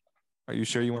like, are you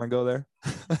sure you want to go there?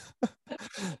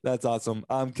 That's awesome.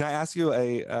 Can I ask you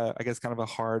I guess kind of a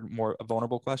hard, more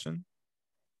vulnerable question?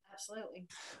 Absolutely.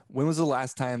 When was the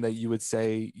last time that you would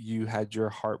say you had your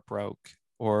heart broke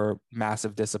or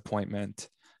massive disappointment?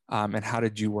 And how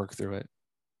did you work through it?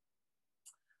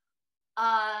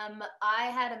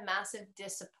 I had a massive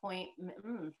disappointment.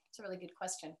 It's a really good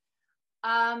question.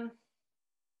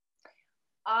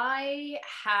 I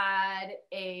had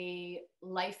a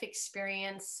life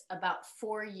experience about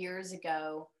 4 years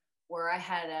ago where I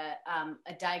had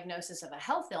a diagnosis of a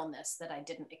health illness that I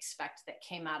didn't expect, that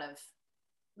came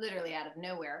literally out of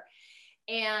nowhere.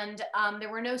 And there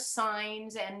were no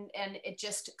signs, and it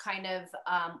just kind of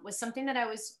was something that I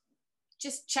was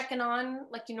just checking on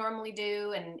like you normally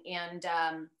do, and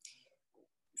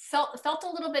felt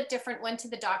a little bit different, went to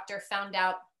the doctor, found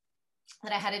out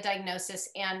that I had a diagnosis.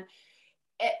 And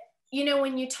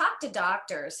when you talk to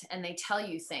doctors and they tell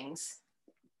you things,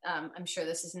 I'm sure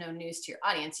this is no news to your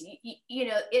audience,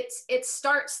 it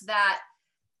starts that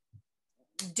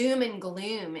doom and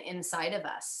gloom inside of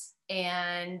us.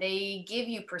 And they give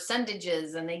you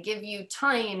percentages and they give you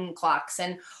time clocks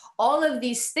and all of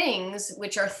these things,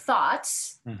 which are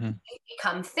thoughts,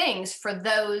 become things for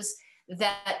those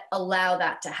that allow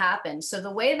that to happen. So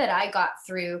the way that I got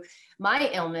through my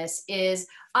illness is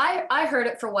I heard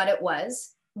it for what it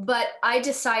was, but I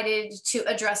decided to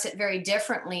address it very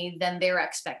differently than their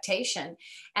expectation.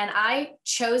 And I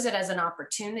chose it as an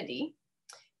opportunity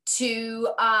to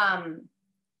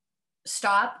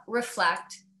stop,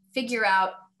 reflect, figure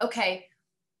out, okay,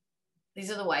 These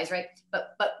are the whys, right?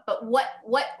 But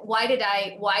why did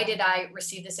I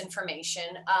receive this information?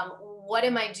 What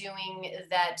am I doing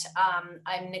that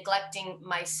I'm neglecting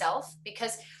myself?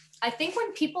 Because I think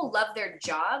when people love their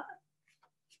job,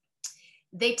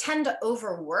 they tend to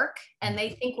overwork and they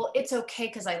think, well, it's okay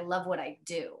because I love what I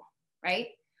do, right?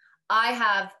 I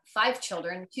have 5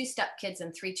 children, 2 stepkids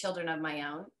and 3 children of my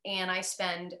own. And I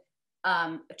spend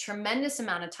a tremendous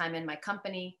amount of time in my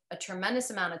company, a tremendous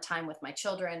amount of time with my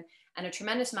children, and a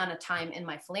tremendous amount of time in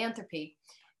my philanthropy.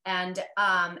 And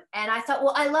I thought,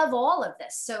 well, I love all of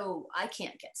this, so I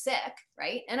can't get sick,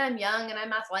 right? And I'm young and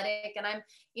I'm athletic and I'm,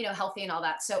 healthy and all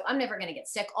that. So I'm never going to get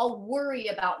sick. I'll worry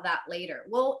about that later.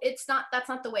 Well, that's not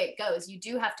the way it goes. You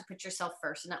do have to put yourself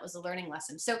first. And that was a learning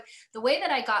lesson. So the way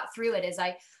that I got through it is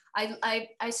I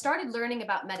started learning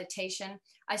about meditation.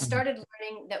 I started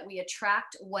learning that we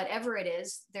attract whatever it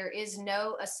is. There is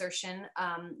no assertion.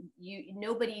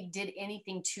 Nobody did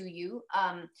anything to you.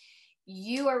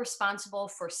 You are responsible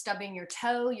for stubbing your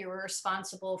toe. You're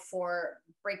responsible for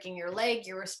breaking your leg.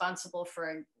 You're responsible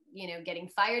for, getting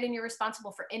fired, and you're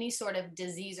responsible for any sort of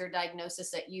disease or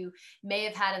diagnosis that you may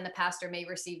have had in the past or may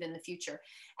receive in the future.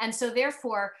 And so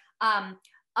therefore,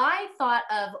 I thought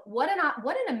of what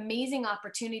an amazing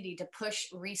opportunity to push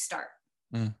restart.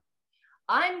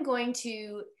 I'm going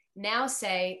to now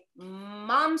say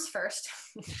mom's first.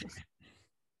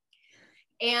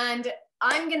 And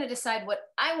I'm going to decide what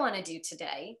I want to do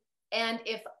today. And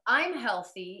if I'm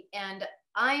healthy and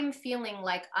I'm feeling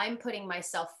like I'm putting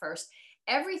myself first,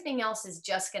 everything else is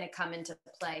just going to come into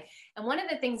play. And one of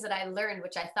the things that I learned,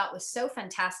 which I thought was so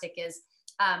fantastic, is,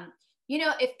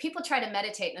 if people try to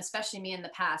meditate, and especially me in the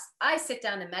past, I sit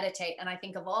down and meditate and I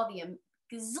think of all the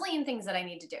gazillion things that I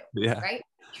need to do, right?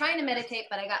 Trying to meditate,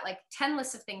 but I got like 10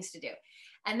 lists of things to do.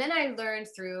 And then I learned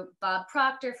through Bob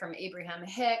Proctor, from Abraham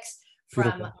Hicks,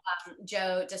 from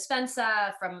Joe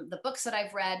Dispenza, from the books that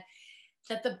I've read,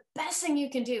 that the best thing you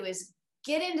can do is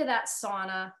get into that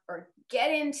sauna or get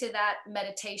into that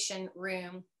meditation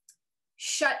room,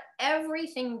 shut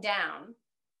everything down,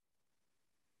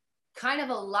 kind of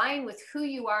align with who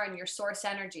you are and your source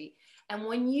energy. And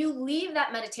when you leave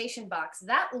that meditation box,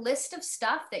 that list of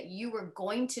stuff that you were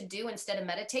going to do instead of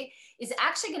meditate is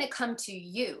actually going to come to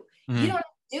you. You don't have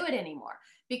to do it anymore,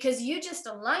 because you just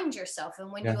aligned yourself.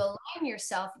 And when you align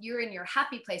yourself, you're in your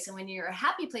happy place. And when you're a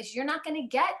happy place, you're not going to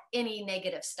get any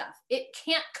negative stuff. It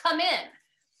can't come in.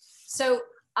 So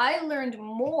I learned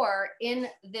more in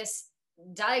this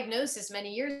diagnosis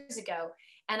many years ago,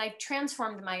 and I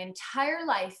transformed my entire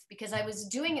life because I was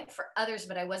doing it for others,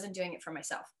 but I wasn't doing it for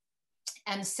myself.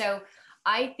 And so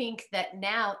I think that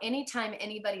now, anytime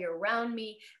anybody around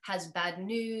me has bad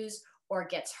news or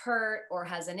gets hurt or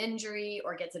has an injury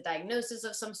or gets a diagnosis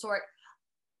of some sort,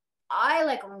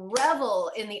 I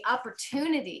revel in the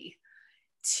opportunity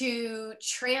to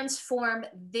transform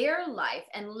their life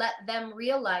and let them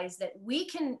realize that we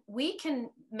can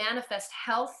manifest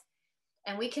health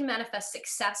and we can manifest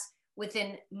success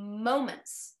within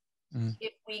moments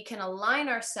if we can align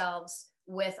ourselves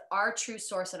with our true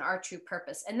source and our true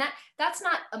purpose. And that's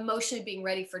not emotionally being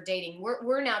ready for dating.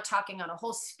 We're now talking on a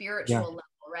whole spiritual level,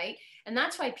 right? And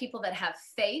that's why people that have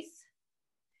faith,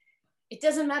 it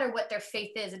doesn't matter what their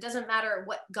faith is. It doesn't matter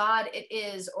what God it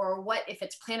is, or what, if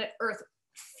it's planet Earth.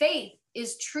 Faith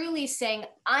is truly saying,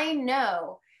 I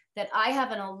know that I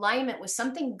have an alignment with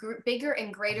something bigger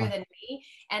and greater than me.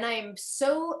 And I am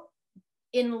so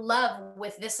in love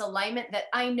with this alignment that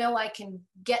I know I can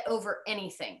get over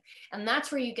anything. And that's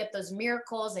where you get those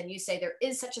miracles, and you say there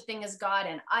is such a thing as God,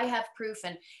 and I have proof.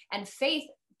 And faith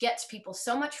gets people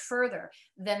so much further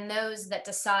than those that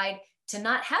decide to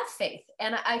not have faith.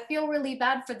 And I feel really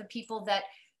bad for the people that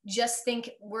just think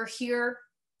we're here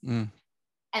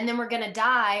and then we're going to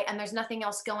die and there's nothing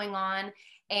else going on.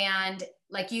 And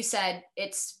like you said,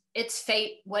 it's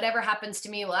fate. Whatever happens to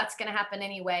me, well, that's going to happen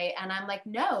anyway. And I'm like,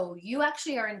 no, you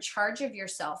actually are in charge of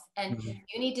yourself, and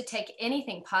you need to take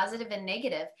anything positive and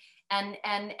negative and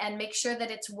make sure that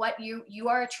it's what you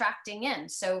are attracting in.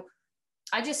 So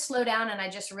I just slow down and I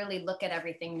just really look at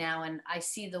everything now, and I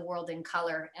see the world in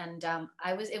color. And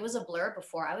it was a blur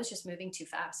before. I was just moving too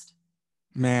fast.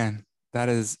 Man, that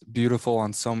is beautiful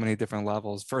on so many different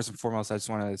levels. First and foremost, I just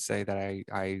want to say that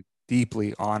I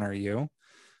deeply honor you.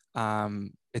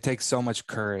 It takes so much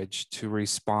courage to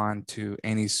respond to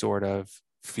any sort of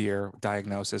fear,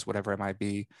 diagnosis, whatever it might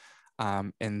be,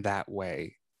 in that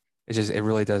way. It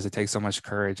really does. It takes so much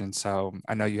courage. And so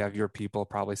I know you have your people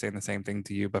probably saying the same thing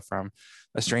to you, but from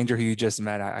a stranger who you just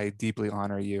met, I deeply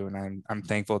honor you. And I'm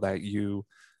thankful that you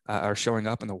are showing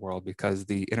up in the world, because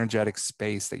the energetic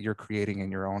space that you're creating in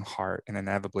your own heart and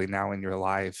inevitably now in your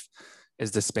life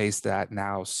is the space that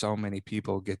now so many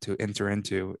people get to enter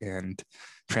into and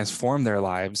transform their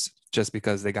lives just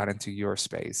because they got into your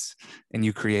space and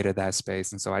you created that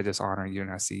space. And so I just honor you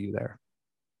and I see you there.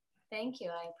 Thank you.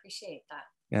 I appreciate that.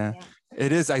 Yeah.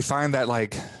 It is. I find that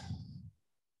like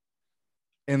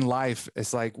in life,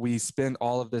 it's like we spend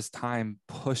all of this time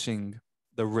pushing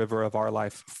the river of our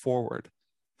life forward.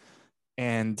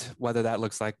 And whether that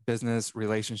looks like business,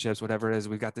 relationships, whatever it is,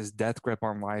 we've got this death grip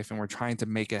on life and we're trying to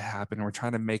make it happen. We're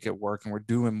trying to make it work and we're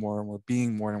doing more and we're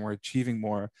being more and we're achieving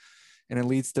more. And it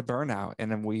leads to burnout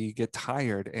and then we get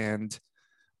tired. And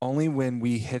only when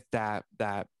we hit that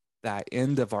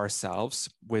end of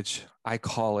ourselves, which I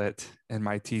call it in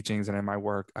my teachings and in my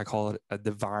work, I call it a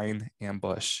divine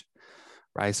ambush,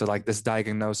 right? So like this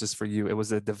diagnosis for you, it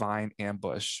was a divine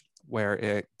ambush where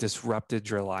it disrupted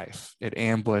your life. It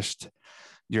ambushed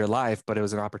your life, but it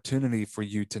was an opportunity for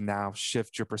you to now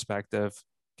shift your perspective,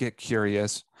 get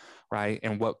curious, right?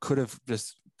 And what could have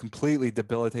just completely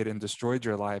debilitated and destroyed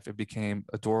your life, it became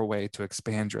a doorway to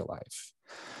expand your life.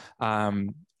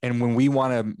 And when we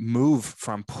want to move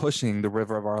from pushing the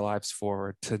river of our lives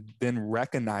forward to then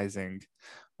recognizing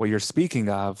what you're speaking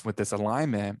of with this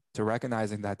alignment, to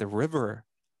recognizing that the river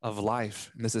of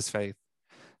life, and this is faith,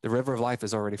 the river of life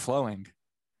is already flowing.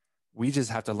 We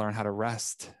just have to learn how to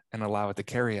rest and allow it to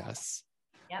carry us.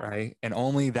 Yep. Right. And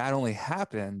that only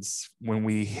happens when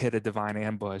we hit a divine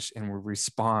ambush and we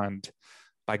respond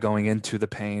by going into the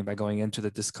pain, by going into the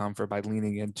discomfort, by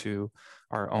leaning into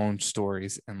our own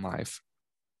stories in life.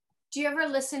 Do you ever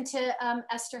listen to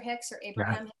Esther Hicks or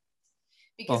Abraham Hicks?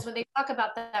 Because when they talk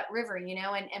about that river, and when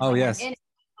you're in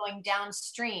going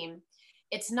downstream,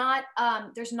 it's not,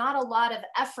 there's not a lot of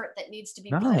effort that needs to be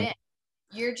put in.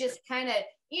 You're just kind of,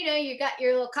 you got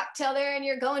your little cocktail there and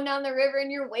you're going down the river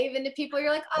and you're waving to people.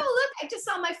 You're like, oh, look, I just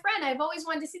saw my friend. I've always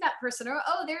wanted to see that person. Or,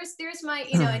 oh, there's my,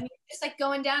 and you're just like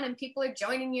going down and people are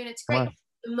joining you and it's great.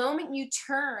 The moment you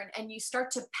turn and you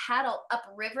start to paddle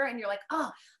upriver and you're like,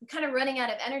 oh, I'm kind of running out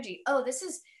of energy. Oh, this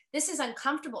is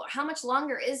uncomfortable. How much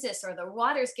longer is this? Or the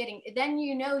water's getting, then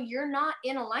you're not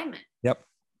in alignment. Yep.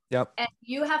 And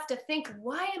you have to think,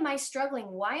 why am I struggling?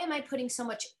 Why am I putting so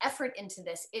much effort into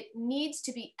this? It needs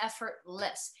to be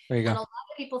effortless. There you go. And a lot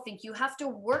of people think you have to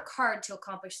work hard to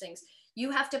accomplish things. You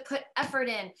have to put effort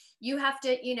in. You have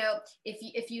to,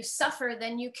 if you suffer,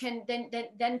 then you can,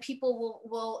 then people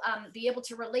will be able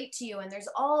to relate to you. And there's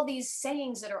all these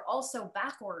sayings that are also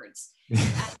backwards.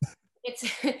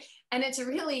 It's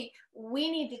really, we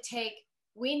need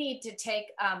to take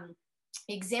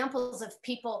examples of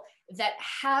people that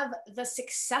have the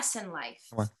success in life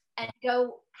and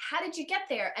go, how did you get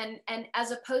there? And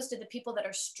as opposed to the people that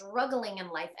are struggling in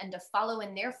life and to follow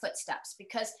in their footsteps,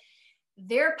 because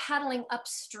they're paddling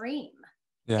upstream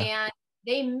and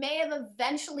they may have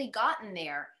eventually gotten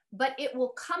there, but it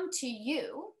will come to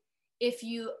you if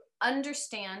you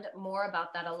understand more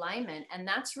about that alignment. And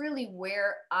that's really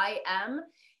where I am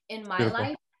in my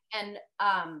life. And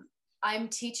I'm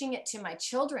teaching it to my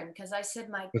children because I said,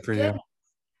 my goodness,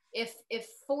 if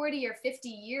 40 or 50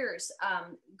 years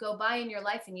go by in your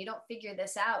life and you don't figure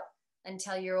this out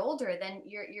until you're older, then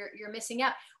you're missing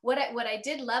out. What I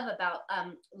did love about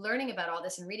learning about all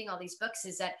this and reading all these books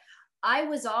is that I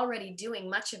was already doing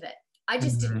much of it. I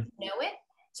just didn't know it.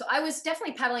 So I was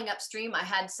definitely paddling upstream. I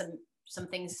had some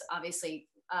things obviously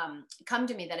come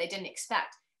to me that I didn't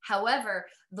expect. However,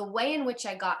 the way in which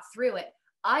I got through it,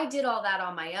 I did all that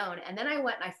on my own. And then I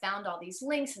went and I found all these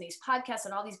links and these podcasts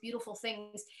and all these beautiful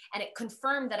things. And it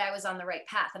confirmed that I was on the right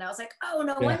path. And I was like, oh,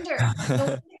 no wonder. No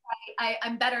wonder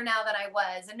I'm better now than I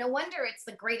was. And no wonder it's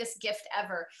the greatest gift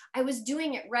ever. I was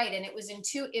doing it right. And it was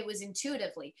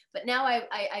intuitively. But now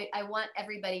I want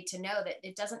everybody to know that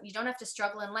you don't have to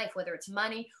struggle in life, whether it's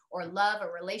money or love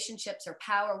or relationships or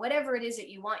power, whatever it is that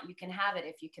you want, you can have it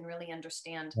if you can really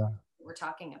understand what we're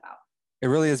talking about. It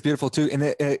really is beautiful too.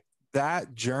 And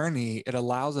that journey, it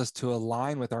allows us to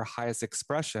align with our highest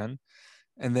expression.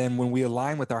 And then when we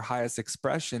align with our highest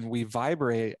expression, we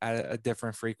vibrate at a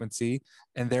different frequency.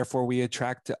 And therefore we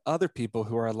attract to other people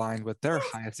who are aligned with their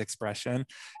highest expression.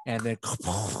 And then.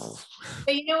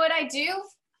 But you know what I do?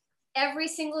 Every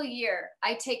single year,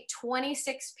 I take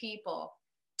 26 people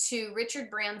to Richard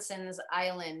Branson's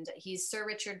island. He's Sir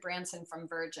Richard Branson from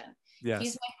Virgin. Yes.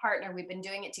 He's my partner. We've been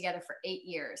doing it together for 8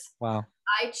 years. Wow.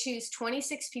 I choose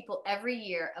 26 people every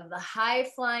year of the high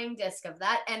flying disc of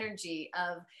that energy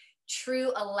of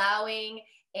true allowing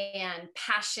and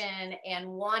passion and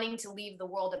wanting to leave the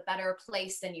world a better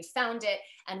place than you found it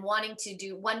and wanting to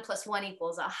do 1 + 1 =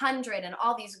 100 and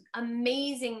all these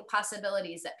amazing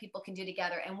possibilities that people can do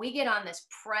together. And we get on this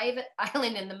private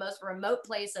island in the most remote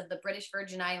place of the British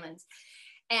Virgin Islands.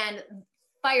 And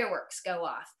fireworks go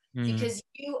off, because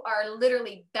you are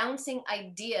literally bouncing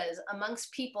ideas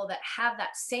amongst people that have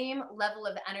that same level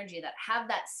of energy, that have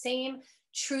that same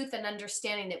truth and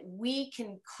understanding that we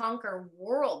can conquer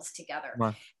worlds together.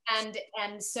 Right.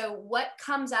 And so what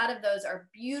comes out of those are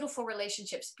beautiful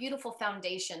relationships, beautiful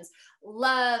foundations,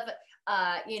 love.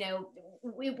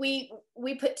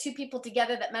 We put two people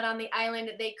together that met on the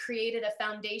island. They created a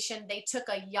foundation. They took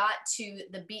a yacht to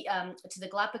the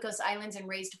Galapagos Islands and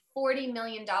raised $40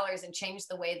 million and changed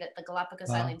the way that the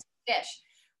Galapagos Islands fish,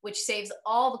 which saves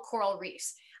all the coral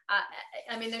reefs.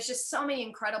 I mean, there's just so many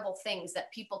incredible things that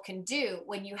people can do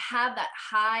when you have that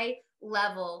high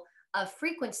level of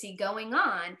frequency going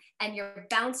on, and you're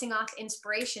bouncing off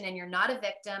inspiration, and you're not a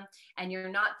victim, and you're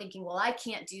not thinking, well, I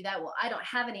can't do that. Well, I don't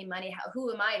have any money.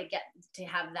 Who am I to get to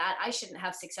have that? I shouldn't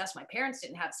have success. My parents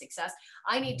didn't have success.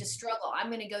 I need to struggle. I'm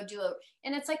going to go do it.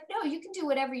 And it's like, no, you can do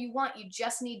whatever you want. You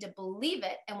just need to believe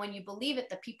it. And when you believe it,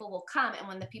 the people will come. And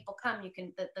when the people come,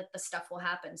 the stuff will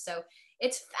happen. So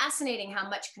it's fascinating how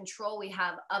much control we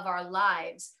have of our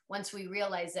lives once we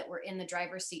realize that we're in the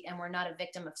driver's seat and we're not a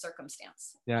victim of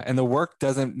circumstance. Yeah. And the work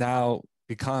doesn't now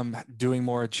become doing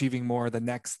more, achieving more, the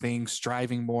next thing,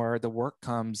 striving more. The work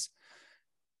comes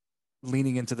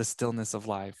leaning into the stillness of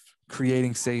life,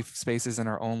 creating safe spaces in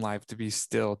our own life to be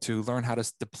still, to learn how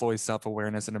to deploy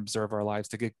self-awareness and observe our lives,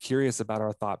 to get curious about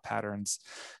our thought patterns,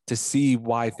 to see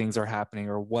why things are happening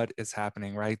or what is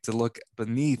happening, right? To look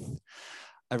beneath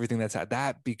everything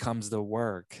that becomes the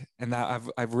work. And that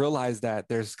I've realized that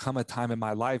there's come a time in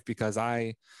my life, because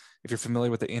if you're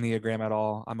familiar with the Enneagram at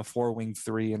all, I'm a 4-wing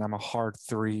 3 and I'm a hard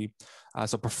 3.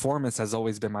 So performance has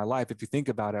always been my life. If you think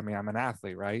about it, I mean, I'm an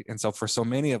athlete, right? And so for so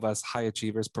many of us high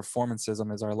achievers,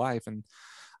 performanceism is our life. And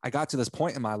I got to this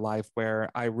point in my life where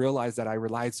I realized that I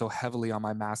relied so heavily on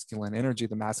my masculine energy,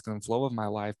 the masculine flow of my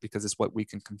life, because it's what we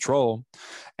can control.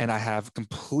 And I have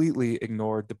completely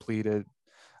ignored, depleted,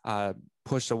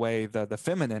 pushed away the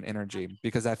feminine energy,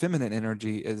 because that feminine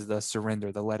energy is the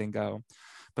surrender, the letting go.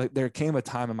 But there came a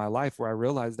time in my life where I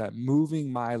realized that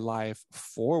moving my life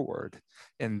forward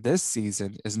in this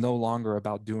season is no longer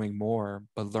about doing more,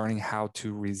 but learning how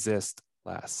to resist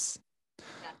less. Yeah.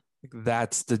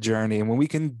 That's the journey. And when we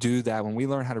can do that, when we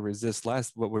learn how to resist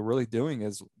less, what we're really doing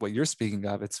is what you're speaking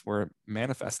of. We're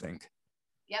manifesting.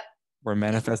 Yep. We're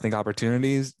manifesting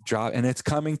opportunities, and it's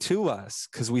coming to us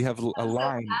because we have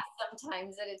aligned. So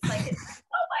sometimes that it's like,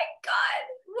 oh my God,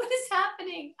 what is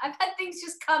happening? I've had things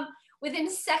just come within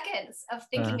seconds of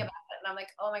thinking about it, and I'm like,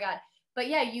 oh my God. But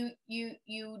yeah,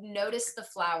 you notice the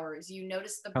flowers, you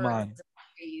notice the birds, the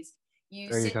trees,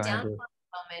 you sit down for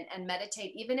a moment and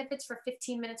meditate, even if it's for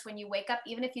 15 minutes when you wake up,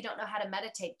 even if you don't know how to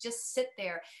meditate, just sit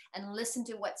there and listen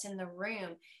to what's in the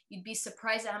room. You'd be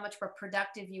surprised at how much more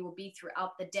productive you will be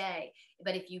throughout the day.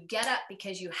 But if you get up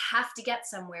because you have to get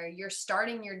somewhere, you're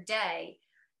starting your day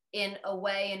in a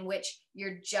way in which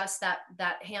you're just that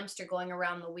hamster going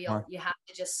around the wheel. Right. You have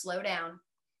to just slow down,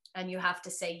 and you have to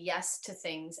say yes to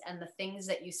things. And the things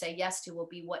that you say yes to will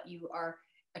be what you are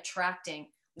attracting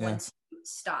once you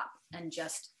stop and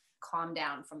just calm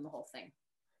down from the whole thing.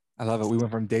 I love it. We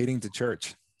went from dating to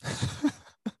church.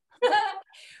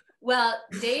 Well,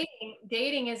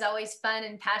 dating is always fun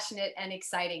and passionate and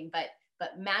exciting, but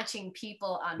matching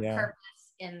people on purpose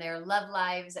in their love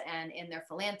lives and in their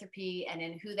philanthropy and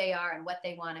in who they are and what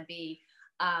they want to be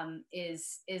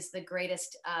is the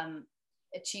greatest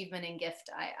achievement and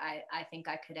gift I think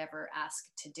I could ever ask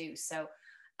to do. So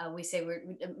we say we're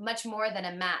much more than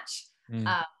a match,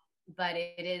 but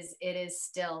it is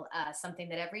still something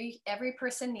that every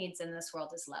person needs in this world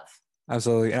is love.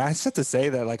 Absolutely. And I just have to say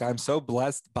that, like, I'm so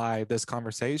blessed by this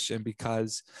conversation,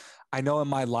 because I know in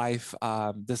my life,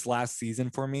 this last season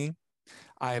for me,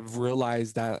 I've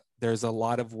realized that there's a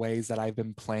lot of ways that I've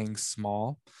been playing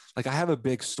small. Like, I have a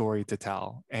big story to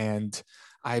tell, and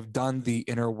I've done the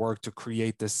inner work to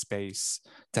create this space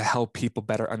to help people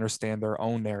better understand their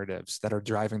own narratives that are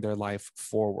driving their life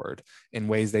forward in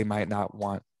ways they might not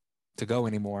want to go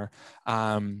anymore.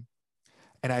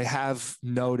 And I have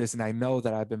noticed, and I know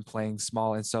that I've been playing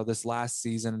small. And so this last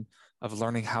season of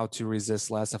learning how to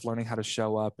resist less, of learning how to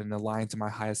show up and align to my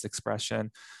highest expression,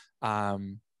 I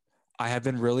have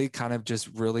been really kind of just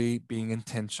really being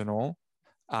intentional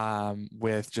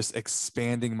with just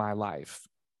expanding my life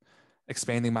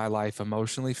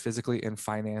emotionally, physically, and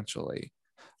financially.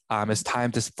 It's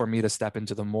time for me to step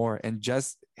into the more, and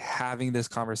just having this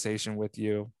conversation with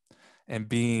you and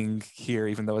being here,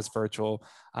 even though it's virtual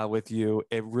with you,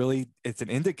 it's an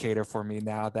indicator for me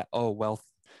now that, wealth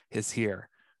is here,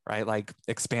 right? Like,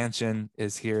 expansion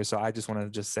is here. So I just want to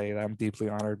just say that I'm deeply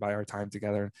honored by our time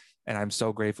together. And I'm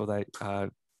so grateful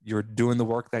that you're doing the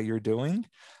work that you're doing.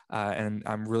 And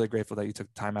I'm really grateful that you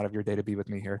took time out of your day to be with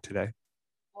me here today.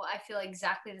 Well, I feel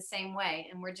exactly the same way.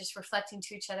 And we're just reflecting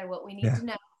to each other what we need to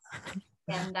know.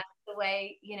 And that's the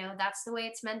way, that's the way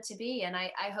it's meant to be. And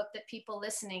I hope that people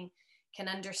listening can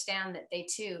understand that they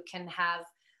too can have,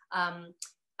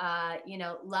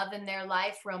 love in their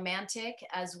life, romantic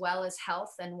as well as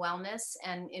health and wellness,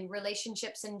 and in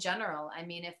relationships in general. I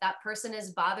mean, if that person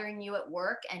is bothering you at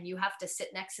work and you have to sit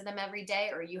next to them every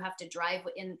day, or you have to drive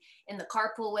in the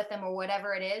carpool with them, or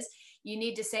whatever it is, you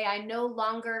need to say, I no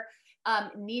longer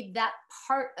need that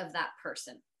part of that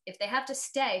person. If they have to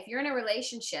stay, if you're in a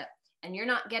relationship and you're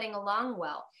not getting along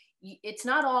well, it's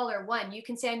not all or one. You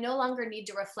can say, I no longer need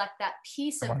to reflect that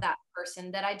piece of that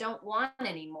person that I don't want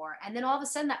anymore. And then all of a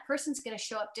sudden that person's going to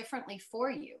show up differently for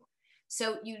you.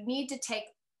 So you need to take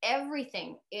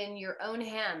everything in your own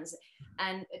hands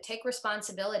and take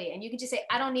responsibility. And you can just say,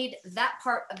 I don't need that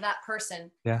part of that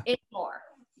person anymore.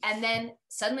 And then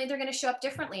suddenly they're going to show up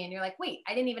differently. And you're like, wait,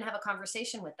 I didn't even have a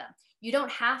conversation with them. You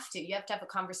don't have to. You have to have a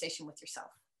conversation with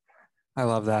yourself. I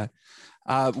love that.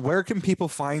 Where can people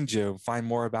find you, find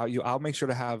more about you? I'll make sure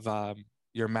to have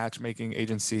your matchmaking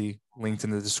agency linked in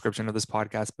the description of this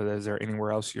podcast, but is there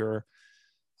anywhere else you're?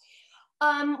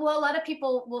 Well, a lot of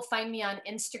people will find me on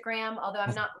Instagram, although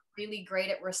I'm not really great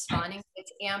at responding.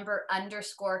 It's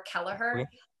Amber_Kelleher.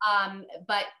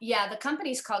 But yeah, the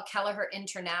company's called Kelleher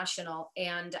International,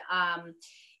 and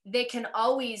they can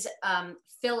always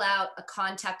fill out a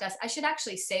contact us. I should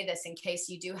actually say this in case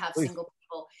you do have single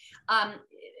people.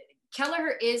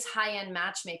 Kelleher is high-end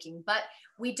matchmaking, but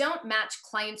we don't match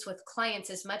clients with clients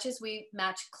as much as we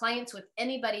match clients with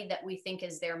anybody that we think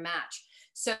is their match.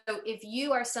 So if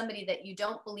you are somebody that you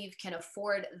don't believe can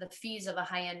afford the fees of a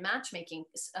high-end matchmaking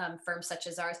firm such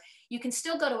as ours, you can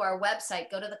still go to our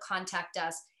website, go to the contact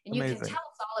us, and you can tell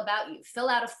us all about you. Fill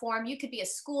out a form. You could be a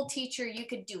school teacher. You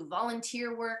could do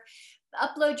volunteer work.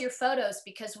 Upload your photos,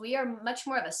 because we are much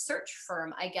more of a search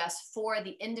firm, I guess, for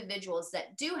the individuals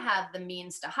that do have the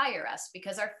means to hire us,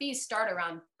 because our fees start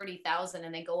around $30,000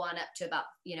 and they go on up to about,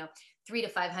 $300,000 to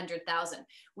 $500,000.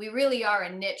 We really are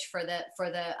a niche for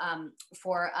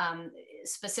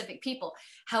specific people.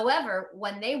 However,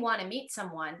 when they want to meet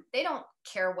someone, they don't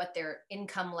care what their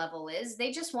income level is.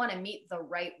 They just want to meet the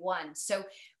right one. So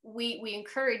we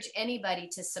encourage anybody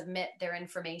to submit their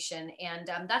information, and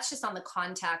that's just on the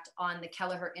contact on the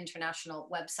Kelleher International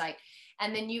website.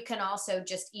 And then you can also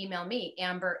just email me,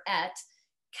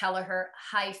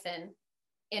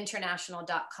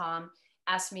 Amber@Kelleher-international.com.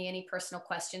 Ask me any personal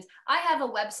questions. I have a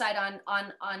website on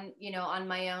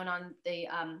my own on the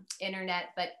internet,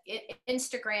 but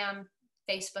Instagram,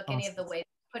 Facebook, any of the ways,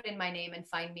 put in my name and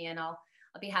find me, and I'll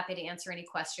be happy to answer any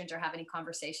questions or have any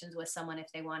conversations with someone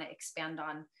if they want to expand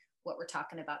on what we're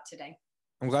talking about today.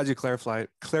 I'm glad you clarified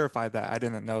that. I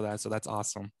didn't know that, so that's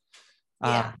awesome.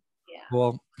 Yeah.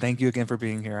 Well, thank you again for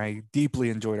being here. I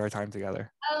deeply enjoyed our time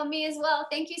together. Oh, me as well.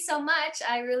 Thank you so much.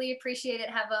 I really appreciate it.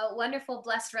 Have a wonderful,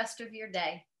 blessed rest of your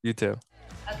day. You too.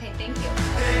 Okay, thank you.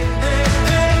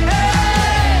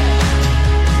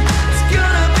 It's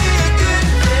gonna be a good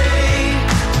day.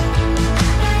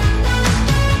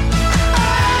 I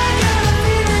got a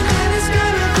feeling that it's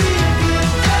gonna be a good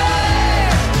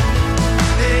day.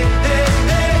 Hey, hey,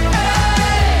 hey,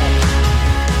 hey.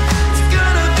 It's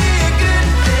gonna be a good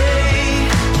day.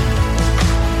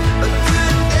 A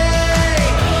good day.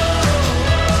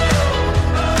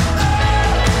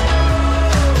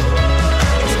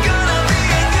 It's gonna be a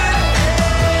good day.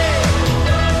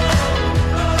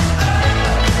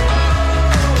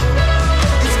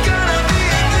 It's gonna be a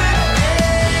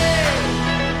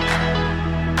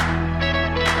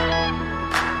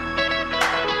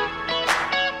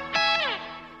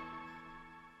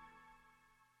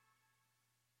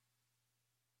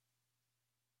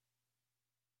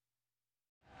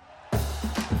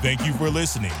Thank you for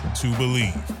listening to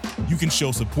Believe. You can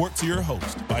show support to your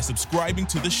host by subscribing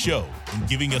to the show and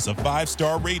giving us a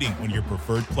 5-star rating on your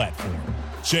preferred platform.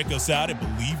 Check us out at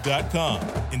Believe.com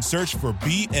and search for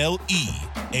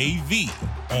BLEAV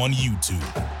on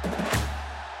YouTube.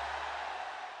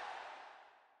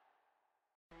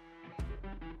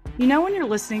 You know when you're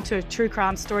listening to a true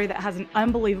crime story that has an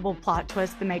unbelievable plot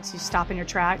twist that makes you stop in your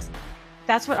tracks?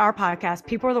 That's what our podcast,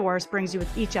 People Are the Worst, brings you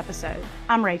with each episode.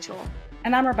 I'm Rachel.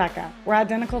 And I'm Rebecca. We're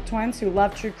identical twins who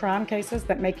love true crime cases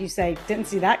that make you say, didn't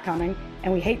see that coming,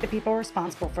 and we hate the people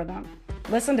responsible for them.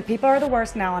 Listen to People Are the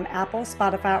Worst now on Apple,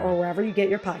 Spotify, or wherever you get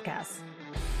your podcasts.